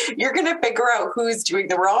that you're going to figure out who's doing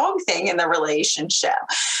the wrong thing in the relationship.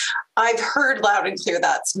 I've heard loud and clear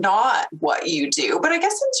that's not what you do, but I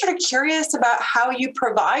guess I'm sort of curious about how you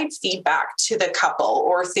provide feedback to the couple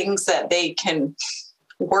or things that they can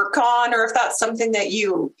work on, or if that's something that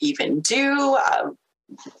you even do.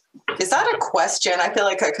 Is that a question? I feel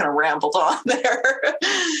like I kind of rambled on there.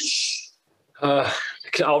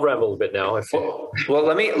 I'll ramble a bit now. Well,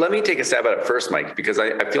 let me take a stab at it first, Mike, because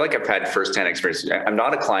I feel like I've had firsthand experience. I'm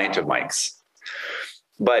not a client of Mike's,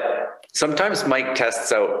 but sometimes Mike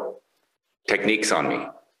tests out techniques on me,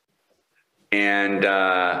 and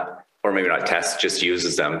or maybe not tests, just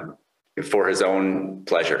uses them for his own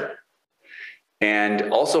pleasure,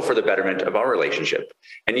 and also for the betterment of our relationship.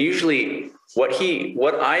 And usually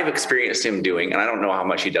what I've experienced him doing, and I don't know how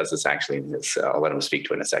much he does this actually in this, I'll let him speak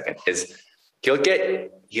to it in a second, is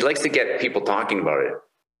he likes to get people talking about it,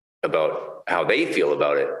 about how they feel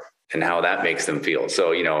about it and how that makes them feel.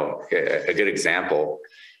 So, you know, a good example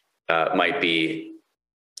might be,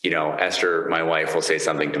 you know, Esther, my wife, will say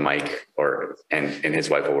something to Mike, and his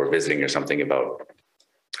wife, will, we're visiting or something about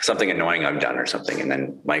something annoying I've done or something. And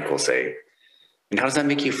then Mike will say, and how does that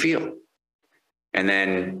make you feel? And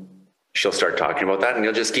then she'll start talking about that, and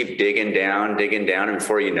you'll just keep digging down. And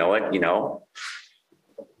before you know it, you know,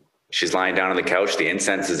 she's lying down on the couch, the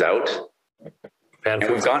incense is out, and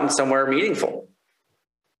we've gotten somewhere meaningful.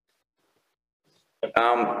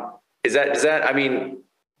 Does that, I mean,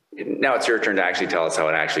 now it's your turn to actually tell us how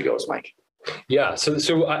it actually goes, Mike. Yeah. So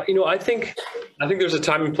you know, I think there's a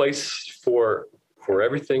time and place for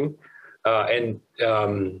everything.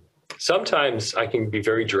 Sometimes I can be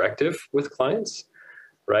very directive with clients,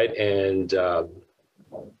 right? And, you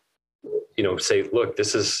know, say, look,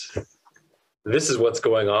 this is what's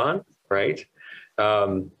going on, right?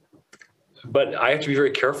 But I have to be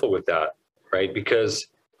very careful with that, right? Because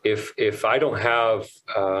if I don't have,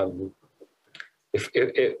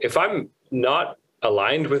 if I'm not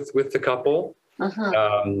aligned with the couple,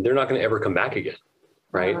 they're not going to ever come back again,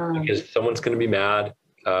 right? Because someone's going to be mad.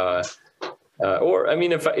 Or I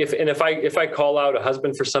mean, if I call out a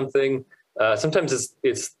husband for something, sometimes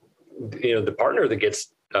it's you know, the partner that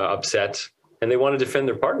gets upset, and they want to defend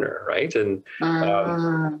their partner, right? And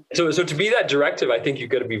so to be that directive, I think you've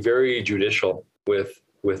got to be very judicial with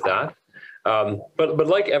that. But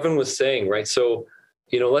like Evan was saying, right? So,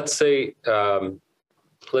 you know, let's say you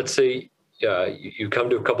come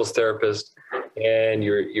to a couples therapist and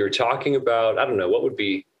you're talking about, I don't know, what would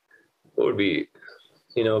be, you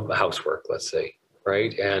know, housework, let's say,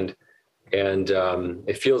 right? And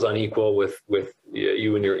it feels unequal with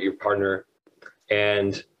you and your partner,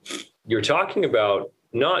 and you're talking about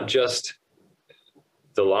not just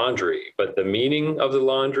the laundry, but the meaning of the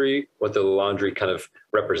laundry, what the laundry kind of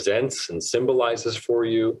represents and symbolizes for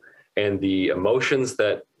you, and the emotions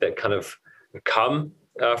that kind of come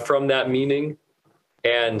from that meaning.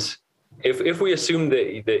 And if we assume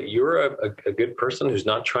that you're a good person who's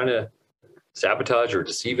not trying to sabotage or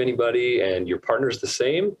deceive anybody, and your partner's the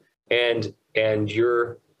same, and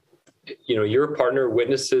your partner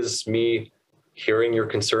witnesses me hearing your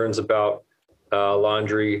concerns about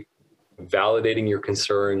laundry, validating your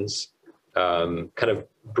concerns, kind of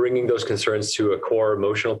bringing those concerns to a core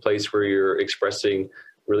emotional place where you're expressing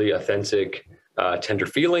really authentic, tender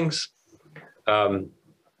feelings.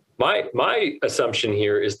 My assumption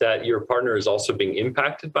here is that your partner is also being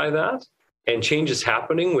impacted by that, and change is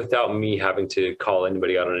happening without me having to call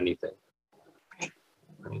anybody out on anything.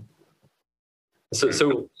 Right.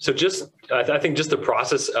 So just, I think just the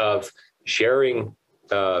process of sharing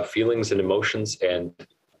feelings and emotions and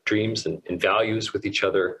dreams and values with each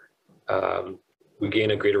other, we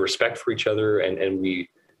gain a greater respect for each other, and we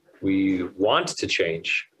want to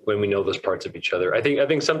change when we know those parts of each other. I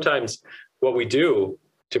think sometimes what we do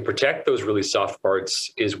to protect those really soft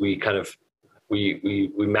parts is we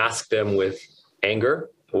mask them with anger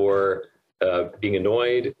or being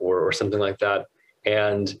annoyed or something like that.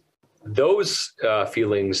 And those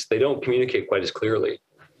feelings, they don't communicate quite as clearly.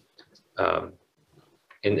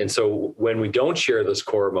 And so when we don't share those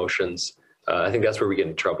core emotions, I think that's where we get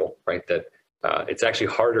in trouble, right? That it's actually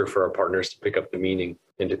harder for our partners to pick up the meaning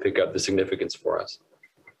and to pick up the significance for us.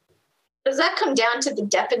 Does that come down to the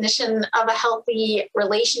definition of a healthy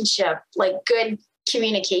relationship, like good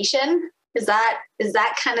communication? Is that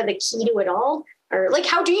kind of the key to it all? Or like,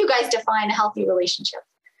 how do you guys define a healthy relationship?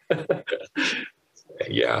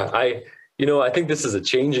 Yeah, I think this is a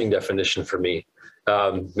changing definition for me.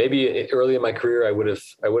 Maybe early in my career, I would have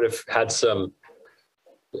had some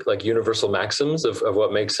like universal maxims of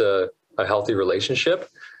what makes a healthy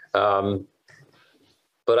relationship.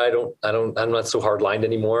 But I'm not so hard-lined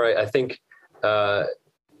anymore. I think what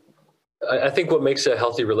makes a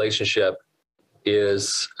healthy relationship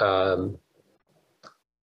is,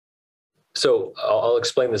 so I'll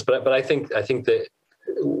explain this, but I think that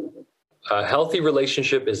a healthy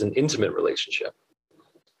relationship is an intimate relationship.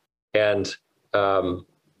 And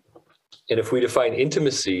if we define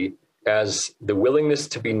intimacy as the willingness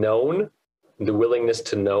to be known, the willingness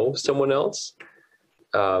to know someone else,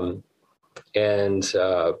 and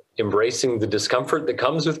embracing the discomfort that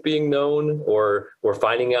comes with being known, or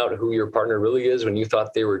finding out who your partner really is when you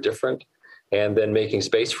thought they were different, and then making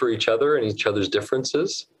space for each other and each other's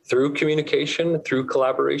differences through communication, through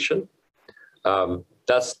collaboration.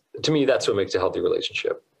 That's, to me, that's what makes a healthy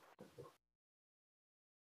relationship.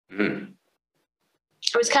 Mm.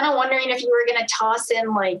 I was kind of wondering if you were going to toss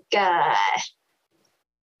in like,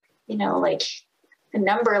 like a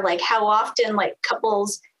number, like how often like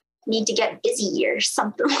couples need to get busy or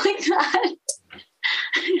something like that.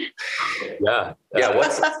 Yeah.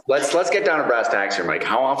 Let's get down to brass tacks here, Mike.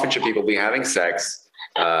 How often should people be having sex?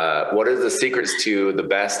 What are the secrets to the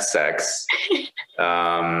best sex?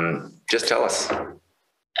 Just tell us.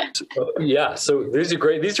 Yeah. So these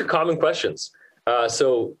are common questions.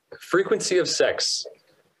 So frequency of sex.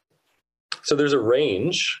 So there's a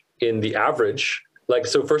range in the average. Like,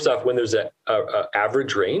 so first off, when there's a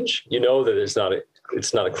average range, you know that it's not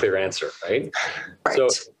a clear answer, right?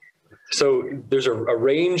 So there's a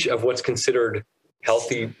range of what's considered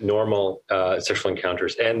healthy, normal sexual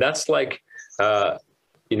encounters. And that's like,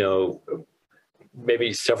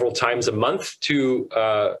 maybe several times a month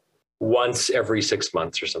to once every 6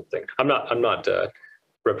 months or something. I'm not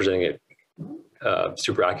representing it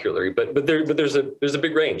super accurately, but there's a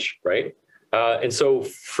big range, right? And so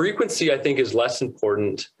frequency, I think, is less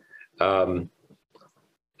important than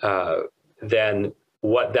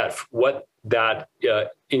what that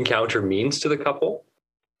encounter means to the couple,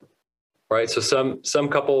 right? So some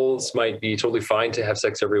couples might be totally fine to have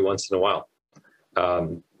sex every once in a while,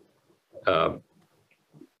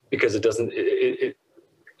 because it doesn't.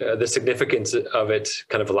 The significance of it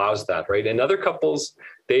kind of allows that, right? And other couples,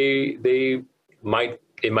 it might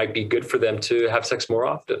be good for them to have sex more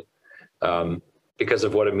often. Because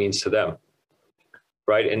of what it means to them,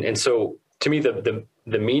 right? And so to me, the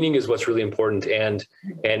meaning is what's really important. And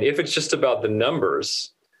if it's just about the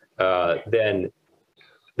numbers, then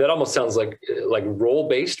that almost sounds like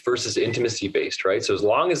role-based versus intimacy-based, right? So as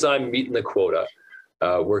long as I'm meeting the quota,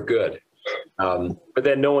 we're good. But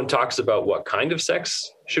then no one talks about what kind of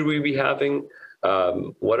sex should we be having?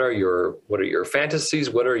 What are your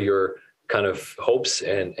fantasies? What are your kind of hopes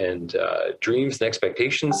and dreams and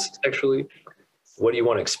expectations sexually? What do you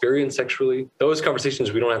want to experience sexually? Those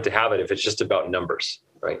conversations, we don't have to have it if it's just about numbers,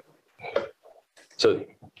 right? So does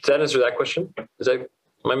that answer that question? Am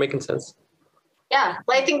I making sense? Yeah,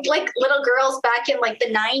 well, I think like little girls back in like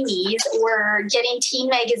the 90s were getting Teen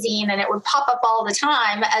Magazine and it would pop up all the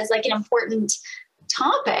time as like an important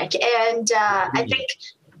topic. And I think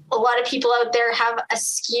a lot of people out there have a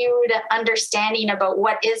skewed understanding about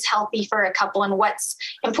what is healthy for a couple and what's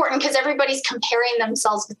important, because everybody's comparing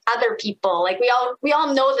themselves with other people. Like we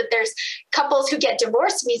all know that there's couples who get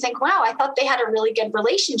divorced and you think, wow, I thought they had a really good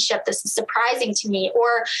relationship. This is surprising to me.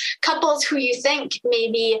 Or couples who you think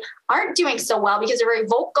maybe aren't doing so well because they're very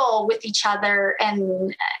vocal with each other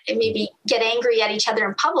and maybe get angry at each other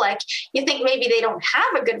in public. You think maybe they don't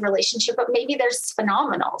have a good relationship, but maybe they're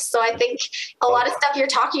phenomenal. So I think a lot of stuff you're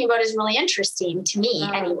talking about is really interesting to me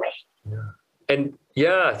anyway. Yeah. And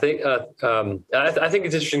I think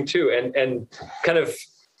it's interesting too. And kind of,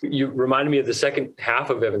 you reminded me of the second half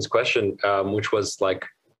of Evan's question, which was like,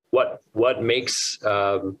 what makes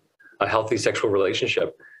a healthy sexual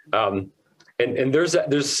relationship? And there's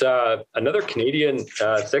another Canadian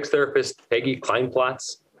sex therapist, Peggy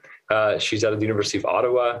Kleinplatz. She's out of the University of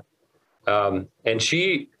Ottawa, and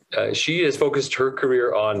she has focused her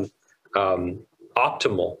career on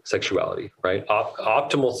optimal sexuality, right?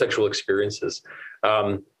 Optimal sexual experiences,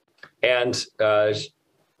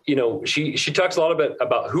 she talks a lot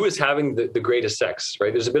about who is having the greatest sex,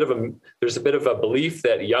 right? There's a bit of a belief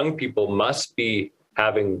that young people must be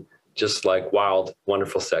having just like wild,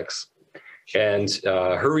 wonderful sex. And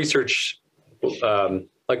her research,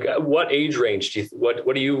 what age range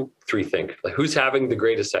what do you three think? Like, who's having the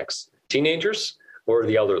greatest sex? Teenagers or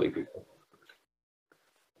the elderly people?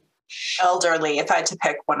 Elderly, if I had to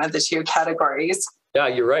pick one of the two categories. Yeah,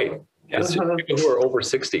 you're right. People who are over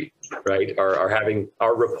 60, right,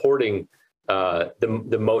 are reporting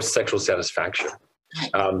the most sexual satisfaction.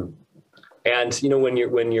 And when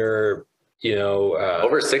you're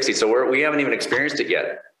over 60, so we haven't even experienced it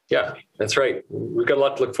yet. Yeah, that's right. We've got a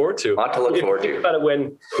lot to look forward to. Think about it,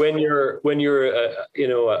 when you're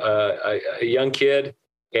a young kid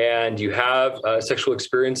and you have a sexual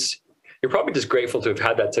experience, you're probably just grateful to have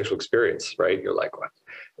had that sexual experience, right? You're like, what?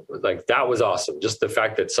 Like, that was awesome. Just the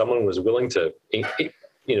fact that someone was willing to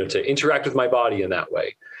interact with my body in that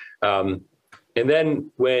way. And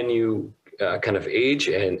then when you kind of age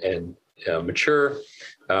and mature,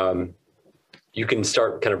 you can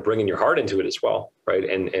start kind of bringing your heart into it as well, right?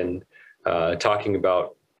 And talking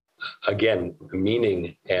about, again,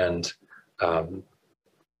 meaning and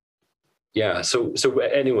Yeah. So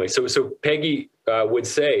anyway, so Peggy would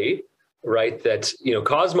say, right, that,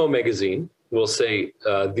 Cosmo magazine will say,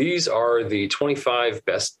 these are the 25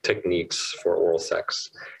 best techniques for oral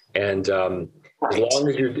sex. And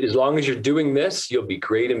as long as you're doing this, you'll be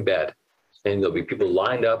great in bed, and there'll be people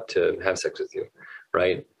lined up to have sex with you.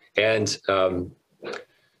 Right. And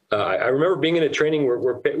I remember being in a training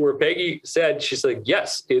where Peggy said, she's like,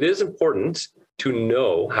 yes, it is important to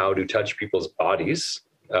know how to touch people's bodies.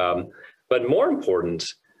 But more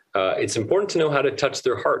important, it's important to know how to touch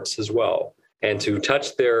their hearts as well, and to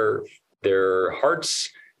touch their hearts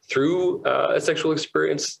through a sexual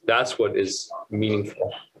experience. That's what is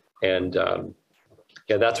meaningful. And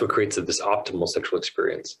that's what creates this optimal sexual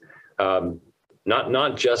experience.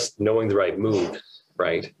 Not just knowing the right move,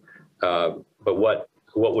 right? But what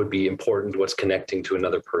would be important, what's connecting to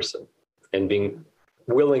another person, and being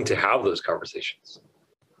willing to have those conversations.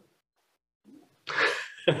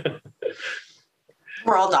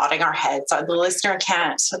 We're all nodding our heads. The listener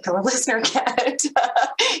can't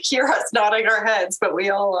hear us nodding our heads, but we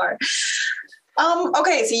all are.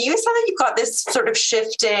 Okay, so you said that you've got this sort of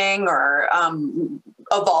shifting or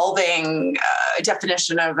evolving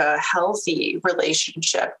definition of a healthy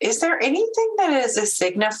relationship. Is there anything that is a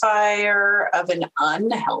signifier of an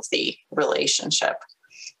unhealthy relationship?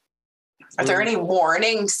 Are there any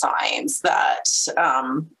warning signs that,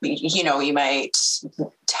 you might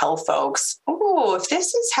tell folks, oh, if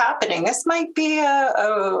this is happening, this might be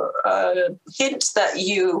a hint that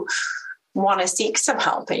you want to seek some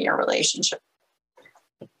help in your relationship?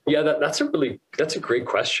 Yeah, that's a great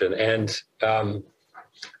question. And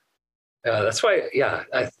that's why,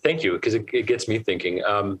 I thank you, because it gets me thinking.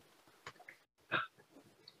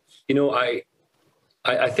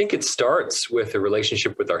 I think it starts with a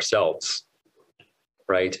relationship with ourselves,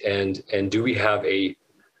 right? And do we have a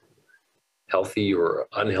healthy or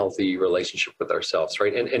unhealthy relationship with ourselves,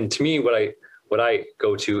 right? And to me, what I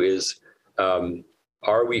go to is,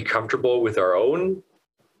 are we comfortable with our own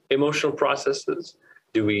emotional processes?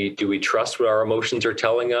 Do we trust what our emotions are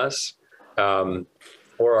telling us? Or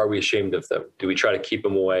are we ashamed of them? Do we try to keep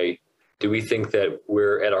them away? Do we think that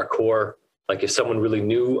we're at our core? Like, if someone really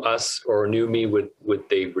knew us or knew me, would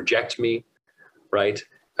they reject me, right?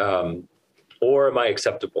 Or am I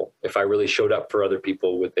acceptable? If I really showed up for other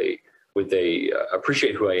people, would they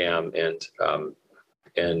appreciate who I am and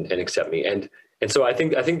accept me? And so I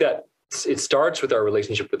think that it starts with our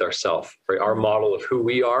relationship with ourselves, right? Our model of who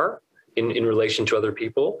we are in relation to other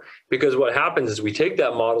people. Because what happens is we take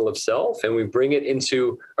that model of self and we bring it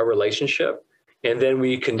into a relationship, and then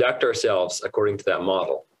we conduct ourselves according to that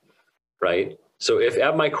model. Right. So if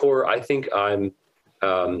at my core, I think I'm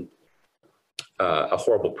a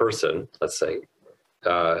horrible person, let's say,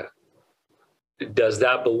 does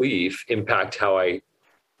that belief impact how I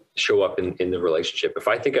show up in the relationship? If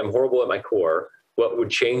I think I'm horrible at my core, what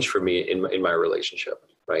would change for me in my relationship?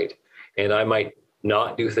 Right. And I might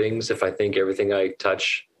not do things if I think everything I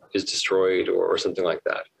touch is destroyed or something like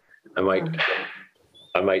that. I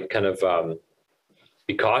might kind of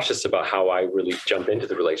be cautious about how I really jump into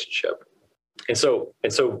the relationship. And so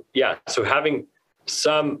having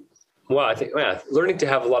learning to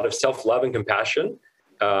have a lot of self-love and compassion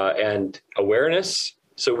and awareness,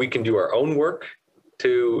 so we can do our own work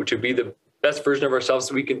to be the best version of ourselves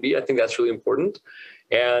that we can be. I think that's really important.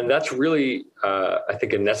 And that's really, I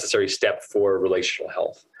think, a necessary step for relational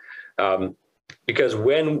health. Because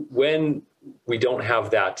when we don't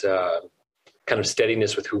have that kind of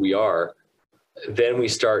steadiness with who we are, then we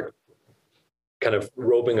start kind of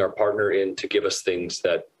roping our partner in to give us things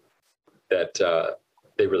that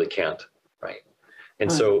they really can't, right?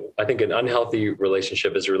 And so I think an unhealthy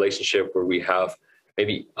relationship is a relationship where we have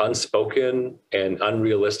maybe unspoken and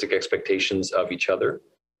unrealistic expectations of each other.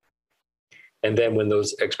 And then when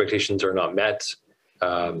those expectations are not met,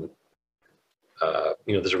 there's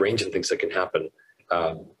a range of things that can happen.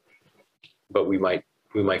 But we might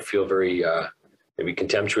feel very maybe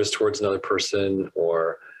contemptuous towards another person,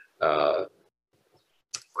 or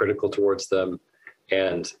critical towards them,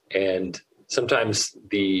 and sometimes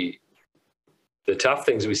the tough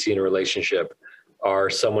things we see in a relationship are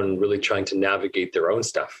someone really trying to navigate their own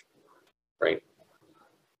stuff, right?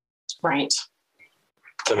 Right.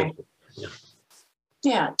 Okay.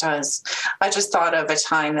 Yeah, it does. I just thought of a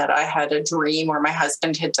time that I had a dream where my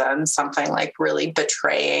husband had done something like really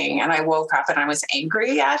betraying, and I woke up and I was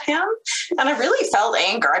angry at him, and I really felt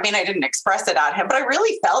anger. I mean, I didn't express it at him, but I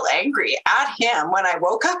really felt angry at him when I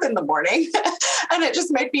woke up in the morning. And it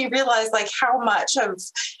just made me realize like how much of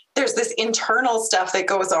there's this internal stuff that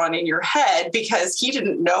goes on in your head because he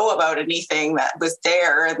didn't know about anything that was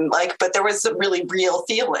there. And like, but there was some really real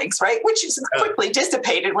feelings, right? Which is quickly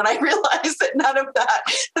dissipated when I realized that none of that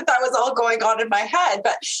was all going on in my head.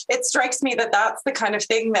 But it strikes me that that's the kind of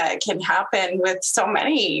thing that can happen with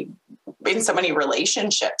in so many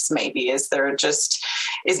relationships. Maybe is there just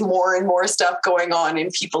is more and more stuff going on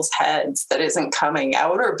in people's heads that isn't coming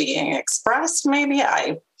out or being expressed.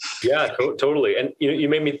 Totally. And you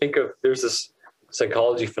made me think of, there's this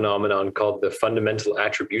psychology phenomenon called the fundamental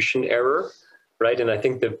attribution error, right? And I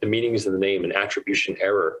think that the meaning is in the name, an attribution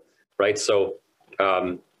error, right? So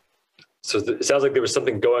it sounds like there was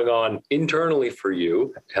something going on internally for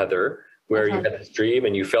you, Heather, where you had this dream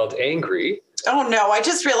and you felt angry. Oh no, I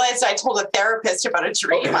just realized I told a therapist about a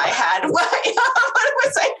dream I had. What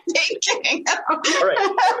was I thinking? All right.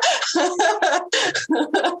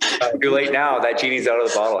 Too late now. That genie's out of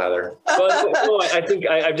the bottle, Heather. Well, I think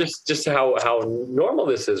I just how normal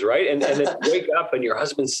this is, right? And then wake up and your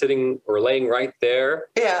husband's sitting or laying right there.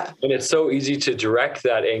 Yeah. And it's so easy to direct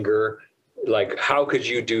that anger, like, how could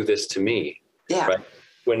you do this to me? Yeah. Right?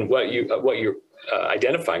 When what you're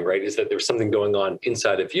identifying, right, is that there's something going on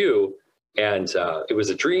inside of you. And it was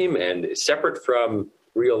a dream and separate from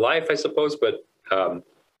real life, I suppose. But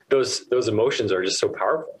those emotions are just so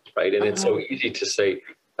powerful, right? And it's so easy to say,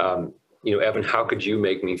 Evan, how could you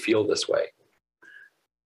make me feel this way?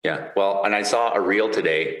 Yeah. Well, and I saw a reel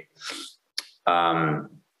today that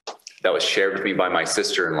was shared with me by my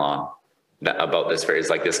sister-in-law about this. It's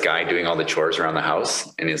like this guy doing all the chores around the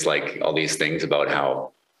house, and it's like all these things about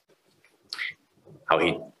how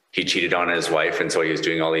he cheated on his wife. And so he was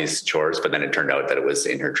doing all these chores, but then it turned out that it was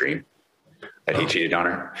in her dream that he cheated on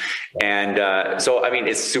her. And so, I mean,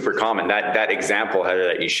 it's super common. That example, Heather,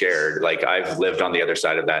 that you shared, like I've lived on the other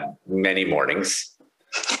side of that many mornings.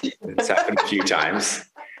 It's happened a few times.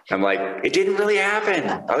 I'm like, it didn't really happen.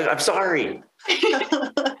 I'm sorry.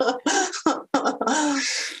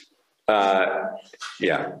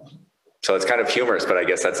 Yeah. So it's kind of humorous, but I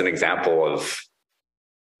guess that's an example of,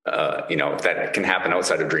 that can happen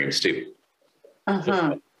outside of dreams too.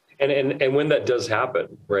 Uh-huh. And when that does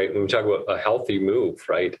happen, right, when we talk about a healthy move,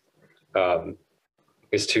 right,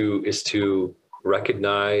 is to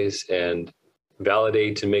recognize and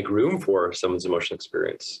validate and make room for someone's emotional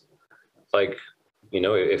experience. Like,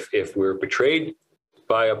 if we're betrayed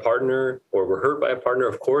by a partner or we're hurt by a partner,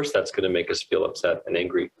 of course, that's going to make us feel upset and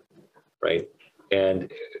angry, right?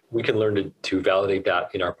 And we can learn to validate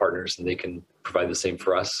that in our partners, and they can provide the same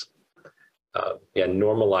for us.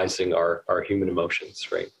 Normalizing our human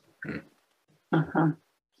emotions, right? Uh-huh.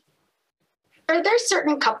 Are there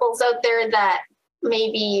certain couples out there that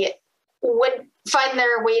maybe would find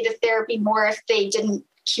their way to therapy more if they didn't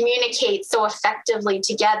communicate so effectively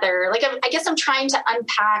together? Like, I guess I'm trying to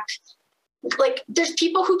unpack, like, there's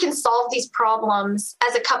people who can solve these problems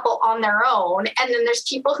as a couple on their own. And then there's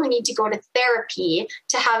people who need to go to therapy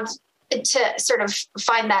to sort of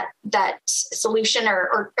find that solution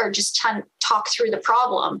or just talk through the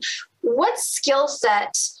problem. What skill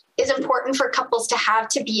set is important for couples to have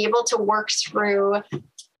to be able to work through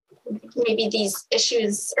maybe these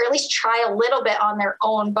issues, or at least try a little bit on their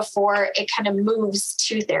own before it kind of moves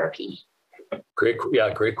to therapy? Great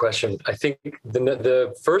question. I think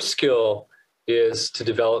the first skill is to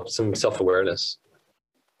develop some self-awareness,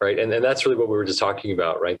 right? And that's really what we were just talking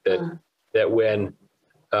about, right? That when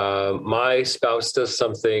my spouse does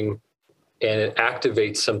something and it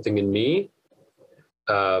activates something in me,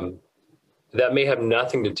 that may have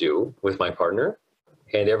nothing to do with my partner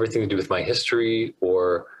and everything to do with my history,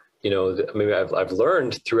 or, maybe I've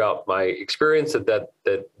learned throughout my experience that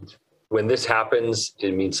when this happens,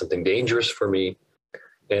 it means something dangerous for me.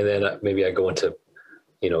 And then maybe I go into,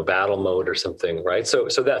 battle mode or something, right? So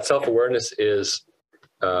that self-awareness is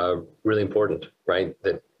really important, right?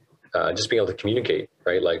 That just being able to communicate,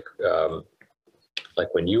 right? Like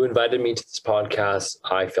when you invited me to this podcast,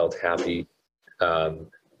 I felt happy.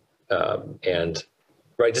 And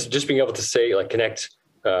right, just being able to say, like, connect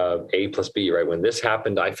A plus B, right? When this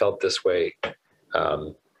happened, I felt this way.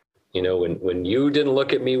 When you didn't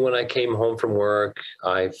look at me when I came home from work,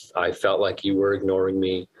 I felt like you were ignoring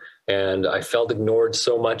me, and I felt ignored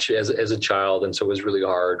so much as a child, and so it was really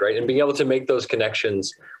hard, right? And being able to make those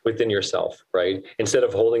connections within yourself, right, instead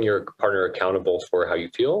of holding your partner accountable for how you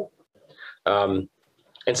feel. And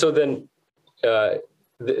so then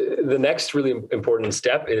the next really important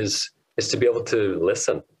step is to be able to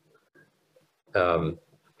listen.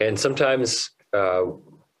 And sometimes,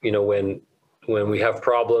 when we have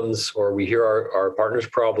problems or we hear our partner's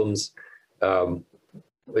problems,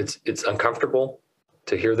 it's uncomfortable,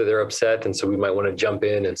 to hear that they're upset. And so we might want to jump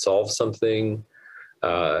in and solve something.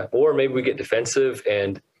 Or maybe we get defensive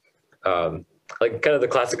and, like kind of the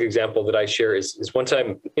classic example that I share is one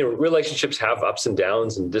time, relationships have ups and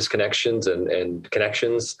downs and disconnections and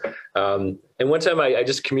connections. And one time I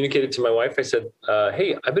just communicated to my wife, I said,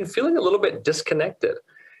 hey, I've been feeling a little bit disconnected.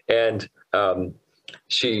 And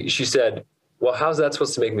she said, well, how's that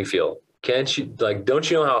supposed to make me feel? Can't you, like, don't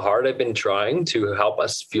you know how hard I've been trying to help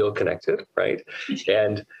us feel connected? Right.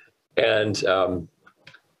 And so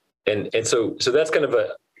that's kind of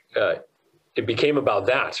it became about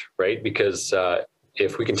that, right? Because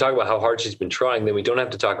if we can talk about how hard she's been trying, then we don't have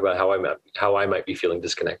to talk about how I might be feeling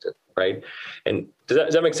disconnected, right? And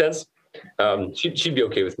does that make sense? She'd be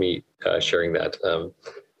okay with me sharing that.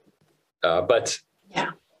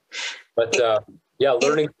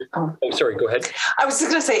 Learning. Sorry, go ahead. I was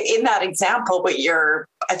just going to say, in that example,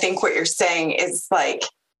 I think what you're saying is like,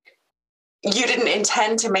 you didn't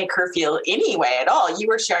intend to make her feel any way at all. You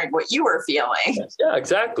were sharing what you were feeling. Yeah,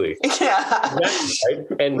 exactly. Yeah. Exactly,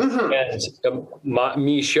 right? And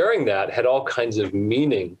me sharing that had all kinds of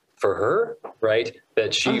meaning for her, right?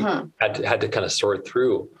 That she had to kind of sort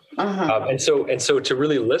through. And so to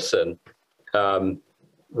really listen,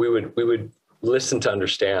 we would listen to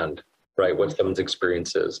understand, right, what someone's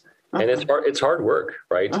experience is. And it's hard work,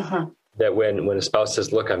 right? That when a spouse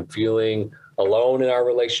says, look, I'm feeling alone in our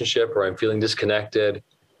relationship, or I'm feeling disconnected,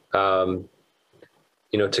 to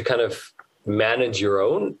kind of manage your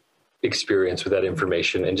own experience with that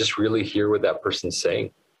information and just really hear what that person's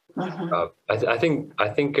saying. I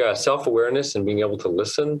think self-awareness and being able to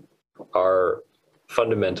listen are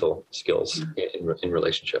fundamental skills in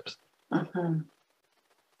relationships.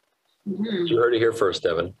 You heard it here first,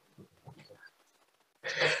 Devin.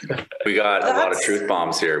 We got a lot of truth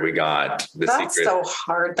bombs here. We got the that's secret. So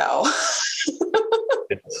hard, though.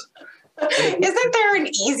 Isn't there an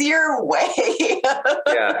easier way?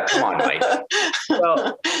 Yeah, come on, Mike.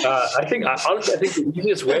 Well, I think the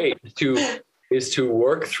easiest way is to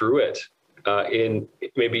work through it in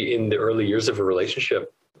the early years of a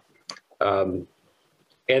relationship, and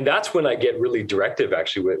that's when I get really directive.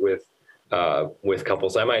 Actually, with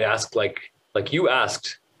couples, I might ask, like you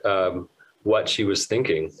asked, what she was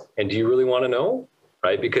thinking, and do you really want to know?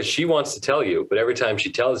 Right? Because she wants to tell you, but every time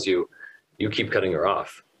she tells you, you keep cutting her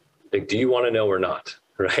off. Like, do you want to know or not?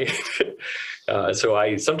 Right? So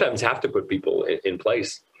I sometimes have to put people in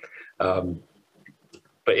place. But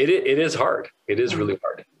it is hard. It is really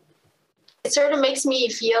hard. It sort of makes me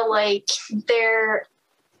feel like there's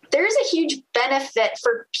a huge benefit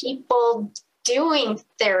for people doing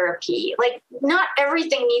therapy. Like, not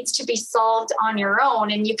everything needs to be solved on your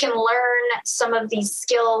own, and you can learn some of these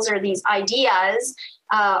skills or these ideas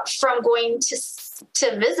from going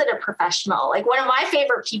to visit a professional. Like, one of my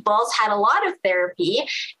favorite people's had a lot of therapy,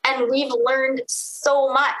 and we've learned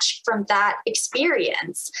so much from that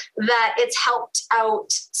experience that it's helped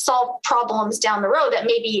out solve problems down the road that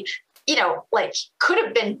maybe, could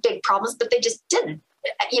have been big problems, but they just didn't,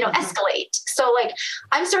 escalate. So, like,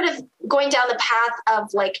 I'm sort of going down the path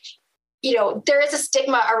of, like, there is a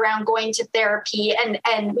stigma around going to therapy and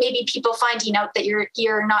maybe people finding out that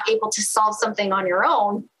you're not able to solve something on your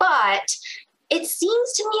own. But it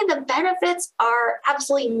seems to me the benefits are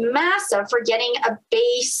absolutely massive for getting a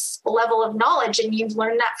base level of knowledge, and you've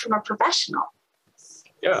learned that from a professional.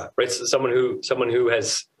 Yeah, right. So someone who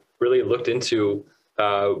has really looked into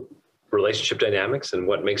relationship dynamics and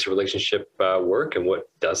what makes a relationship work and what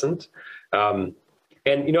doesn't. And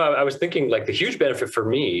I was thinking, like, the huge benefit for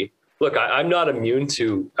me. Look, I'm not immune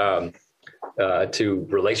to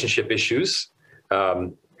relationship issues,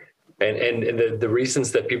 and the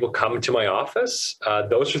reasons that people come to my office,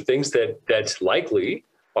 those are things that likely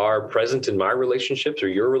are present in my relationships or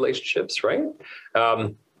your relationships, right?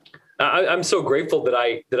 I'm so grateful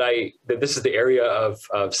that this is the area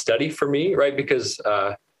of study for me, right? Because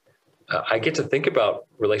I get to think about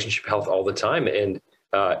relationship health all the time, and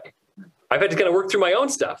I've had to kind of work through my own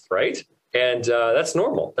stuff, right? And that's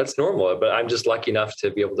normal. But I'm just lucky enough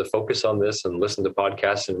to be able to focus on this and listen to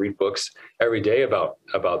podcasts and read books every day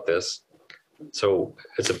about this. So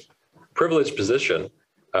it's a privileged position.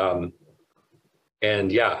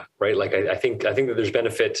 And yeah, right. Like, I think that there's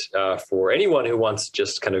benefit for anyone who wants to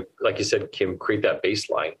just kind of, like you said, Kim, create that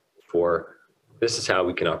baseline for this is how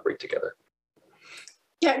we can operate together.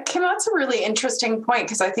 Yeah, Kim, that's a really interesting point,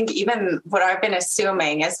 because I think even what I've been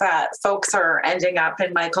assuming is that folks are ending up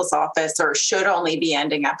in Michael's office, or should only be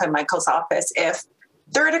ending up in Michael's office, if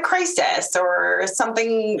they're at a crisis or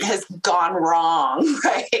something has gone wrong,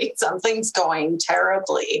 right? Something's going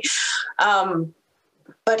terribly.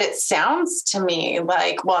 But it sounds to me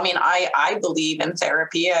like, well, I mean, I believe in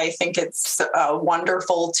therapy. I think it's a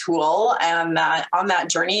wonderful tool. And that on that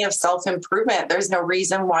journey of self-improvement, there's no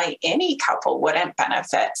reason why any couple wouldn't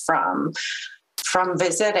benefit from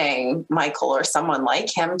visiting Michael or someone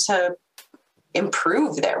like him to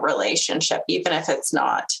improve their relationship, even if it's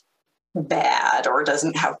not bad or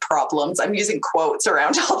doesn't have problems. I'm using quotes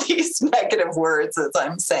around all these negative words as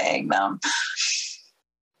I'm saying them.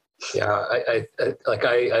 Yeah,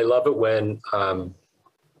 I love it when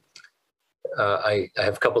I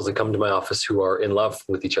have couples that come to my office who are in love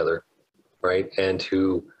with each other, right, and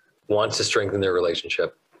who want to strengthen their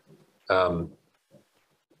relationship. I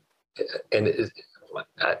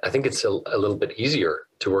think it's a little bit easier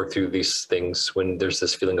to work through these things when there's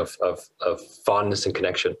this feeling of fondness and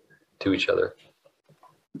connection to each other.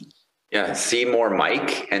 Yeah, see more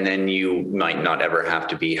Mike, and then you might not ever have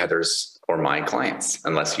to be Heather's or my clients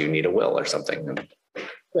unless you need a will or something.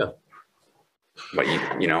 Yeah. But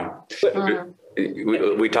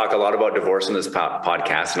we talk a lot about divorce in this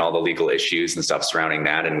podcast and all the legal issues and stuff surrounding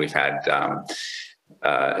that, and we've had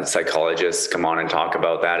psychologists come on and talk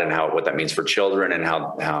about that and what that means for children and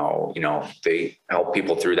how they help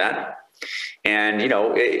people through that. And,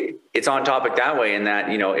 it's on topic that way in that,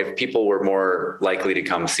 if people were more likely to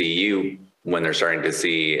come see you when they're starting to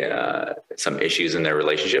see some issues in their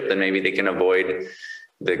relationship, then maybe they can avoid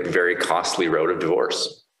the very costly road of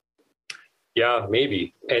divorce. Yeah,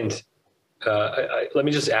 maybe. And let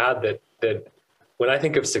me just add that when I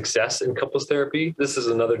think of success in couples therapy, this is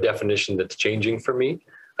another definition that's changing for me.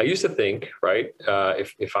 I used to think, right,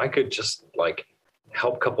 if I could just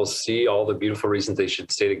help couples see all the beautiful reasons they should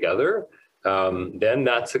stay together, then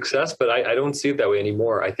that's success. But I don't see it that way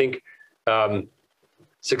anymore. I think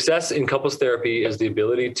success in couples therapy is the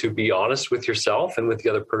ability to be honest with yourself and with the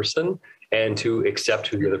other person and to accept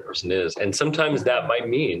who the other person is. And sometimes that might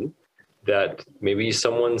mean that maybe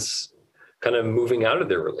someone's kind of moving out of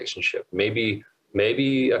their relationship. Maybe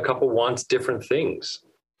a couple wants different things.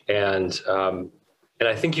 And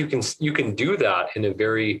I think you can do that in a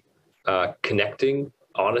very connecting,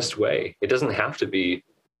 honest way. It doesn't have to be,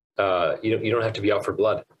 you don't have to be out for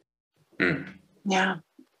blood. Mm. Yeah.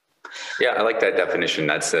 Yeah. I like that definition.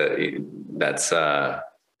 That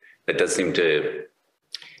does seem to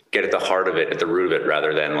get at the heart of it, at the root of it,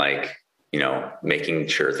 rather than making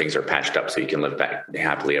sure things are patched up so you can live back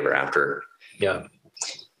happily ever after. Yeah.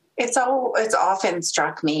 It's often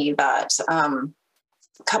struck me that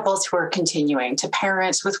couples who are continuing to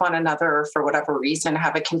parent with one another for whatever reason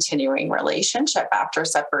have a continuing relationship after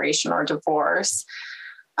separation or divorce,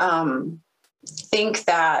 think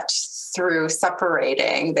that through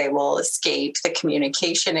separating, they will escape the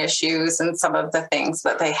communication issues and some of the things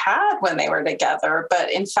that they had when they were together.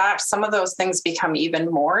 But in fact, some of those things become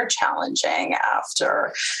even more challenging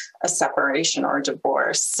after a separation or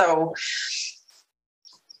divorce. So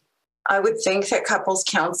I would think that couples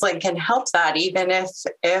counseling can help that, even if,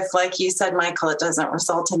 like you said, Michael, it doesn't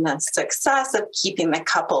result in the success of keeping the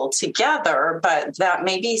couple together, but that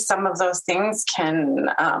maybe some of those things can,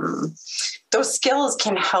 those skills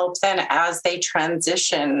can help then as they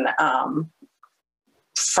transition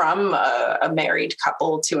from a married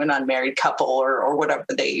couple to an unmarried couple or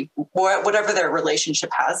whatever their relationship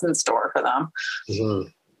has in store for them. Mm-hmm.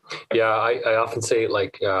 Yeah, I often say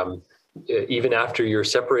even after you're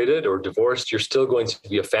separated or divorced, you're still going to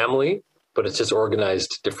be a family, but it's just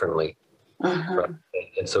organized differently. Mm-hmm. Right?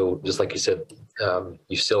 And so just like you said,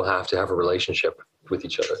 you still have to have a relationship with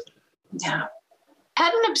each other. Yeah. I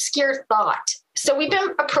had an obscure thought. So we've been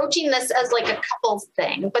approaching this as a couples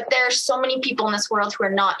thing, but there are so many people in this world who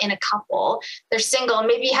are not in a couple. They're single and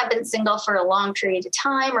maybe have been single for a long period of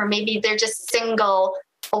time, or maybe they're just single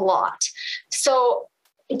a lot. So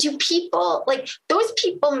do people those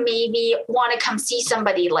people maybe want to come see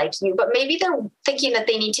somebody like you, but maybe they're thinking that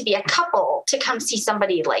they need to be a couple to come see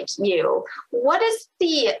somebody like you? What is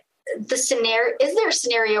the scenario? Is there a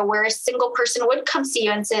scenario where a single person would come see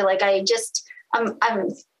you and say, I'm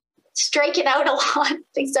striking out a lot,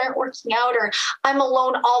 things aren't working out, or I'm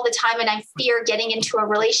alone all the time and I fear getting into a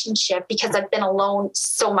relationship because I've been alone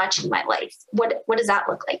so much in my life? What does that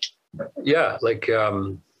look like? Yeah,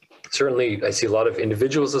 certainly I see a lot of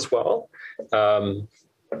individuals as well. And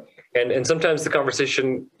sometimes the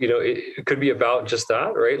conversation, it could be about just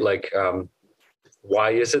that, right?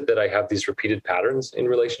 Why is it that I have these repeated patterns in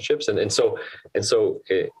relationships? And so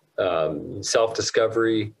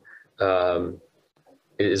self-discovery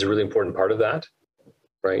is a really important part of that,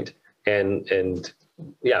 right? And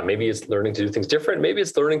yeah, maybe it's learning to do things different. Maybe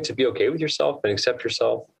it's learning to be okay with yourself and accept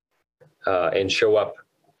yourself and show up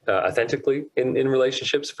authentically in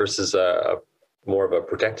relationships versus more of a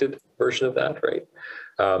protected version of that, right?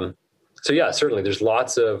 So yeah, certainly there's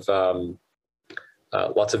lots of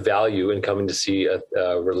value in coming to see a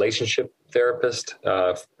relationship therapist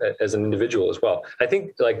as an individual as well. I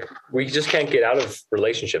think like we just can't get out of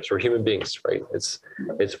relationships. We're human beings, right? It's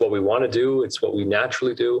what we want to do. It's what we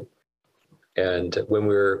naturally do. And when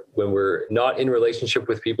we're not in relationship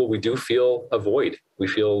with people, we do feel a void. We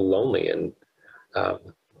feel lonely, and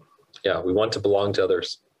we want to belong to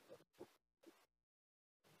others.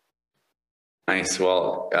 Nice.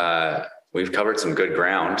 Well, we've covered some good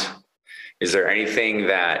ground. Is there anything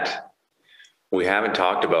that we haven't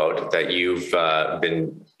talked about that you've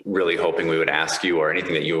been really hoping we would ask you, or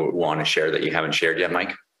anything that you want to share that you haven't shared yet,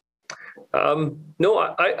 Mike?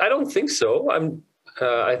 No, I don't think so.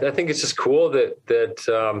 I think it's just cool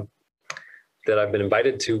that I've been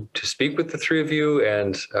invited to speak with the three of you,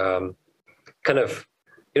 and kind of,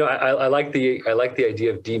 I like the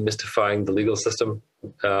idea of demystifying the legal system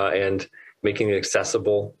and making it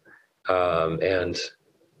accessible. I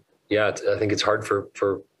think it's hard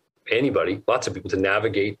for anybody, lots of people, to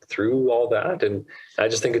navigate through all that. And I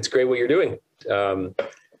just think it's great what you're doing, trying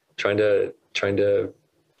to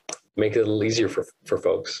make it a little easier for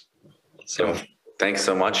folks. So thanks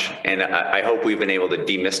so much. And I hope we've been able to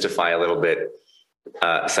demystify a little bit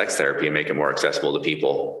sex therapy and make it more accessible to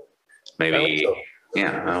people. Maybe.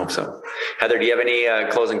 Yeah, I hope so. Heather, do you have any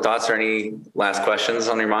closing thoughts or any last questions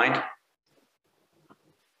on your mind?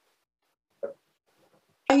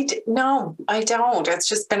 No, I don't. It's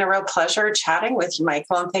just been a real pleasure chatting with you,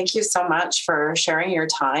 Michael. And thank you so much for sharing your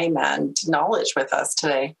time and knowledge with us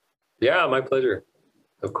today. Yeah, my pleasure.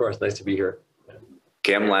 Of course. Nice to be here.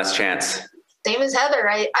 Kim, last chance. Same as Heather.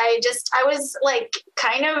 I was like,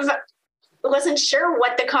 kind of wasn't sure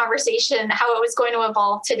what the conversation, how it was going to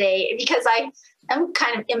evolve today, because I'm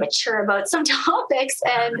kind of immature about some topics.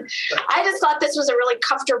 And I just thought this was a really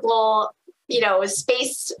comfortable,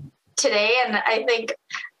 space today. And I think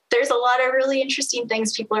there's a lot of really interesting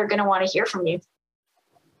things people are going to want to hear from you.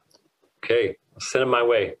 Okay. Send them my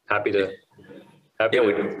way. Happy to.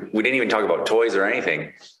 We didn't even talk about toys or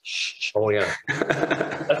anything. Oh yeah.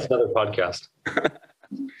 That's another podcast.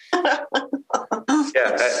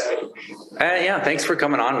 Thanks for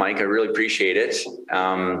coming on, Mike. I really appreciate it.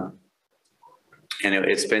 And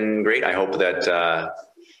it's been great. I hope that,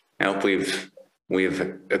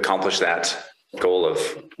 we've accomplished that goal of,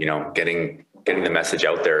 getting the message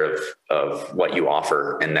out there of what you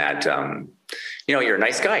offer, and that, you're a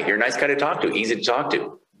nice guy. You're a nice guy to talk to, easy to talk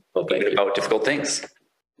to, even about difficult things.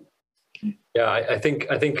 Yeah, I think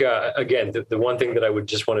again, the one thing that I would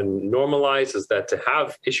just want to normalize is that to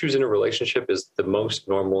have issues in a relationship is the most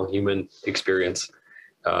normal human experience.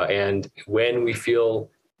 And when we feel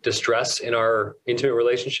distress in our intimate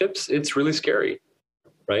relationships, it's really scary,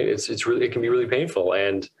 right? It can be really painful.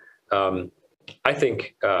 And I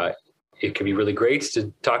think it can be really great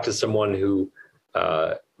to talk to someone who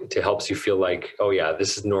helps you feel like, oh yeah,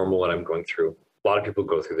 this is normal what I'm going through. A lot of people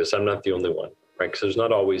go through this. I'm not the only one, right? Because there's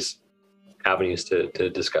not always avenues to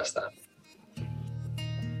discuss that.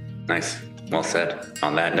 Nice. Well said.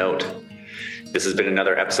 On that note, this has been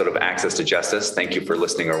another episode of Access to Justice. Thank you for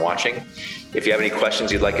listening or watching. If you have any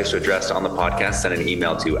questions you'd like us to address on the podcast, send an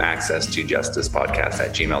email to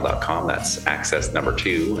accesstojusticepodcast@gmail.com. That's access number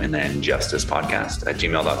 2 and then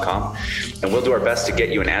justicepodcast@gmail.com. And we'll do our best to get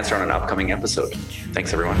you an answer on an upcoming episode.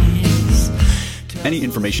 Thanks, everyone. Any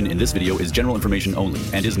information in this video is general information only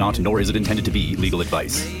and is not, nor is it intended to be, legal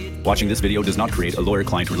advice. Watching this video does not create a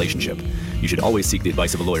lawyer-client relationship. You should always seek the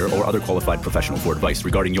advice of a lawyer or other qualified professional for advice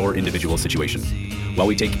regarding your individual situation. While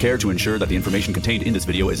we take care to ensure that the information contained in this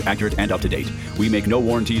video is accurate and up to date, we make no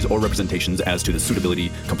warranties or representations as to the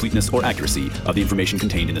suitability, completeness, or accuracy of the information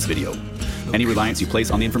contained in this video. Any reliance you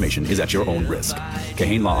place on the information is at your own risk.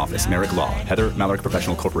 Kahane Law Office, Merrick Law, Heather Malarick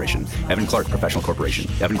Professional Corporation, Evan Clark Professional Corporation,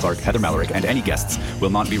 Evan Clark, Heather Malarick, and any guests will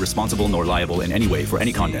not be responsible nor liable in any way for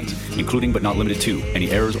any content, including but not limited to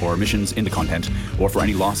any errors or omissions in the content, or for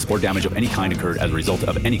any loss or damage of any kind occurred as a result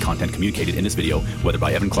of any content communicated in this video, whether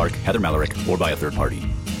by Evan Clark, Heather Malarick, or by a third party.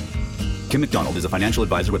 Kim McDonald is a financial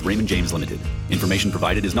advisor with Raymond James Limited. Information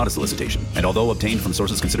provided is not a solicitation, and although obtained from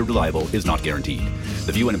sources considered reliable, is not guaranteed.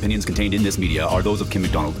 The view and opinions contained in this media are those of Kim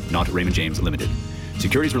McDonald, not Raymond James Limited.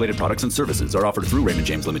 Securities-related products and services are offered through Raymond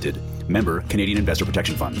James Limited, member Canadian Investor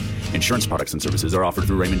Protection Fund. Insurance products and services are offered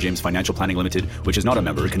through Raymond James Financial Planning Limited, which is not a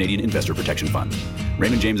member Canadian Investor Protection Fund.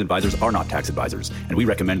 Raymond James advisors are not tax advisors, and we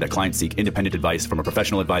recommend that clients seek independent advice from a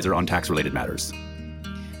professional advisor on tax-related matters.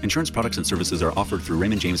 Insurance products and services are offered through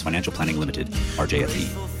Raymond James Financial Planning Limited, RJFP.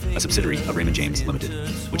 a subsidiary of Raymond James Limited,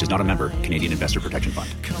 which is not a member Canadian Investor Protection Fund.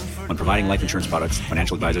 When providing life insurance products,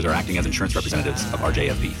 financial advisors are acting as insurance representatives of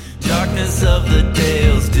RJFP. Darkness of the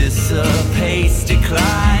dales dissipates,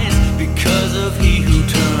 declines, because of he who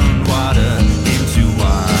turned water into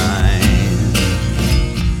wine.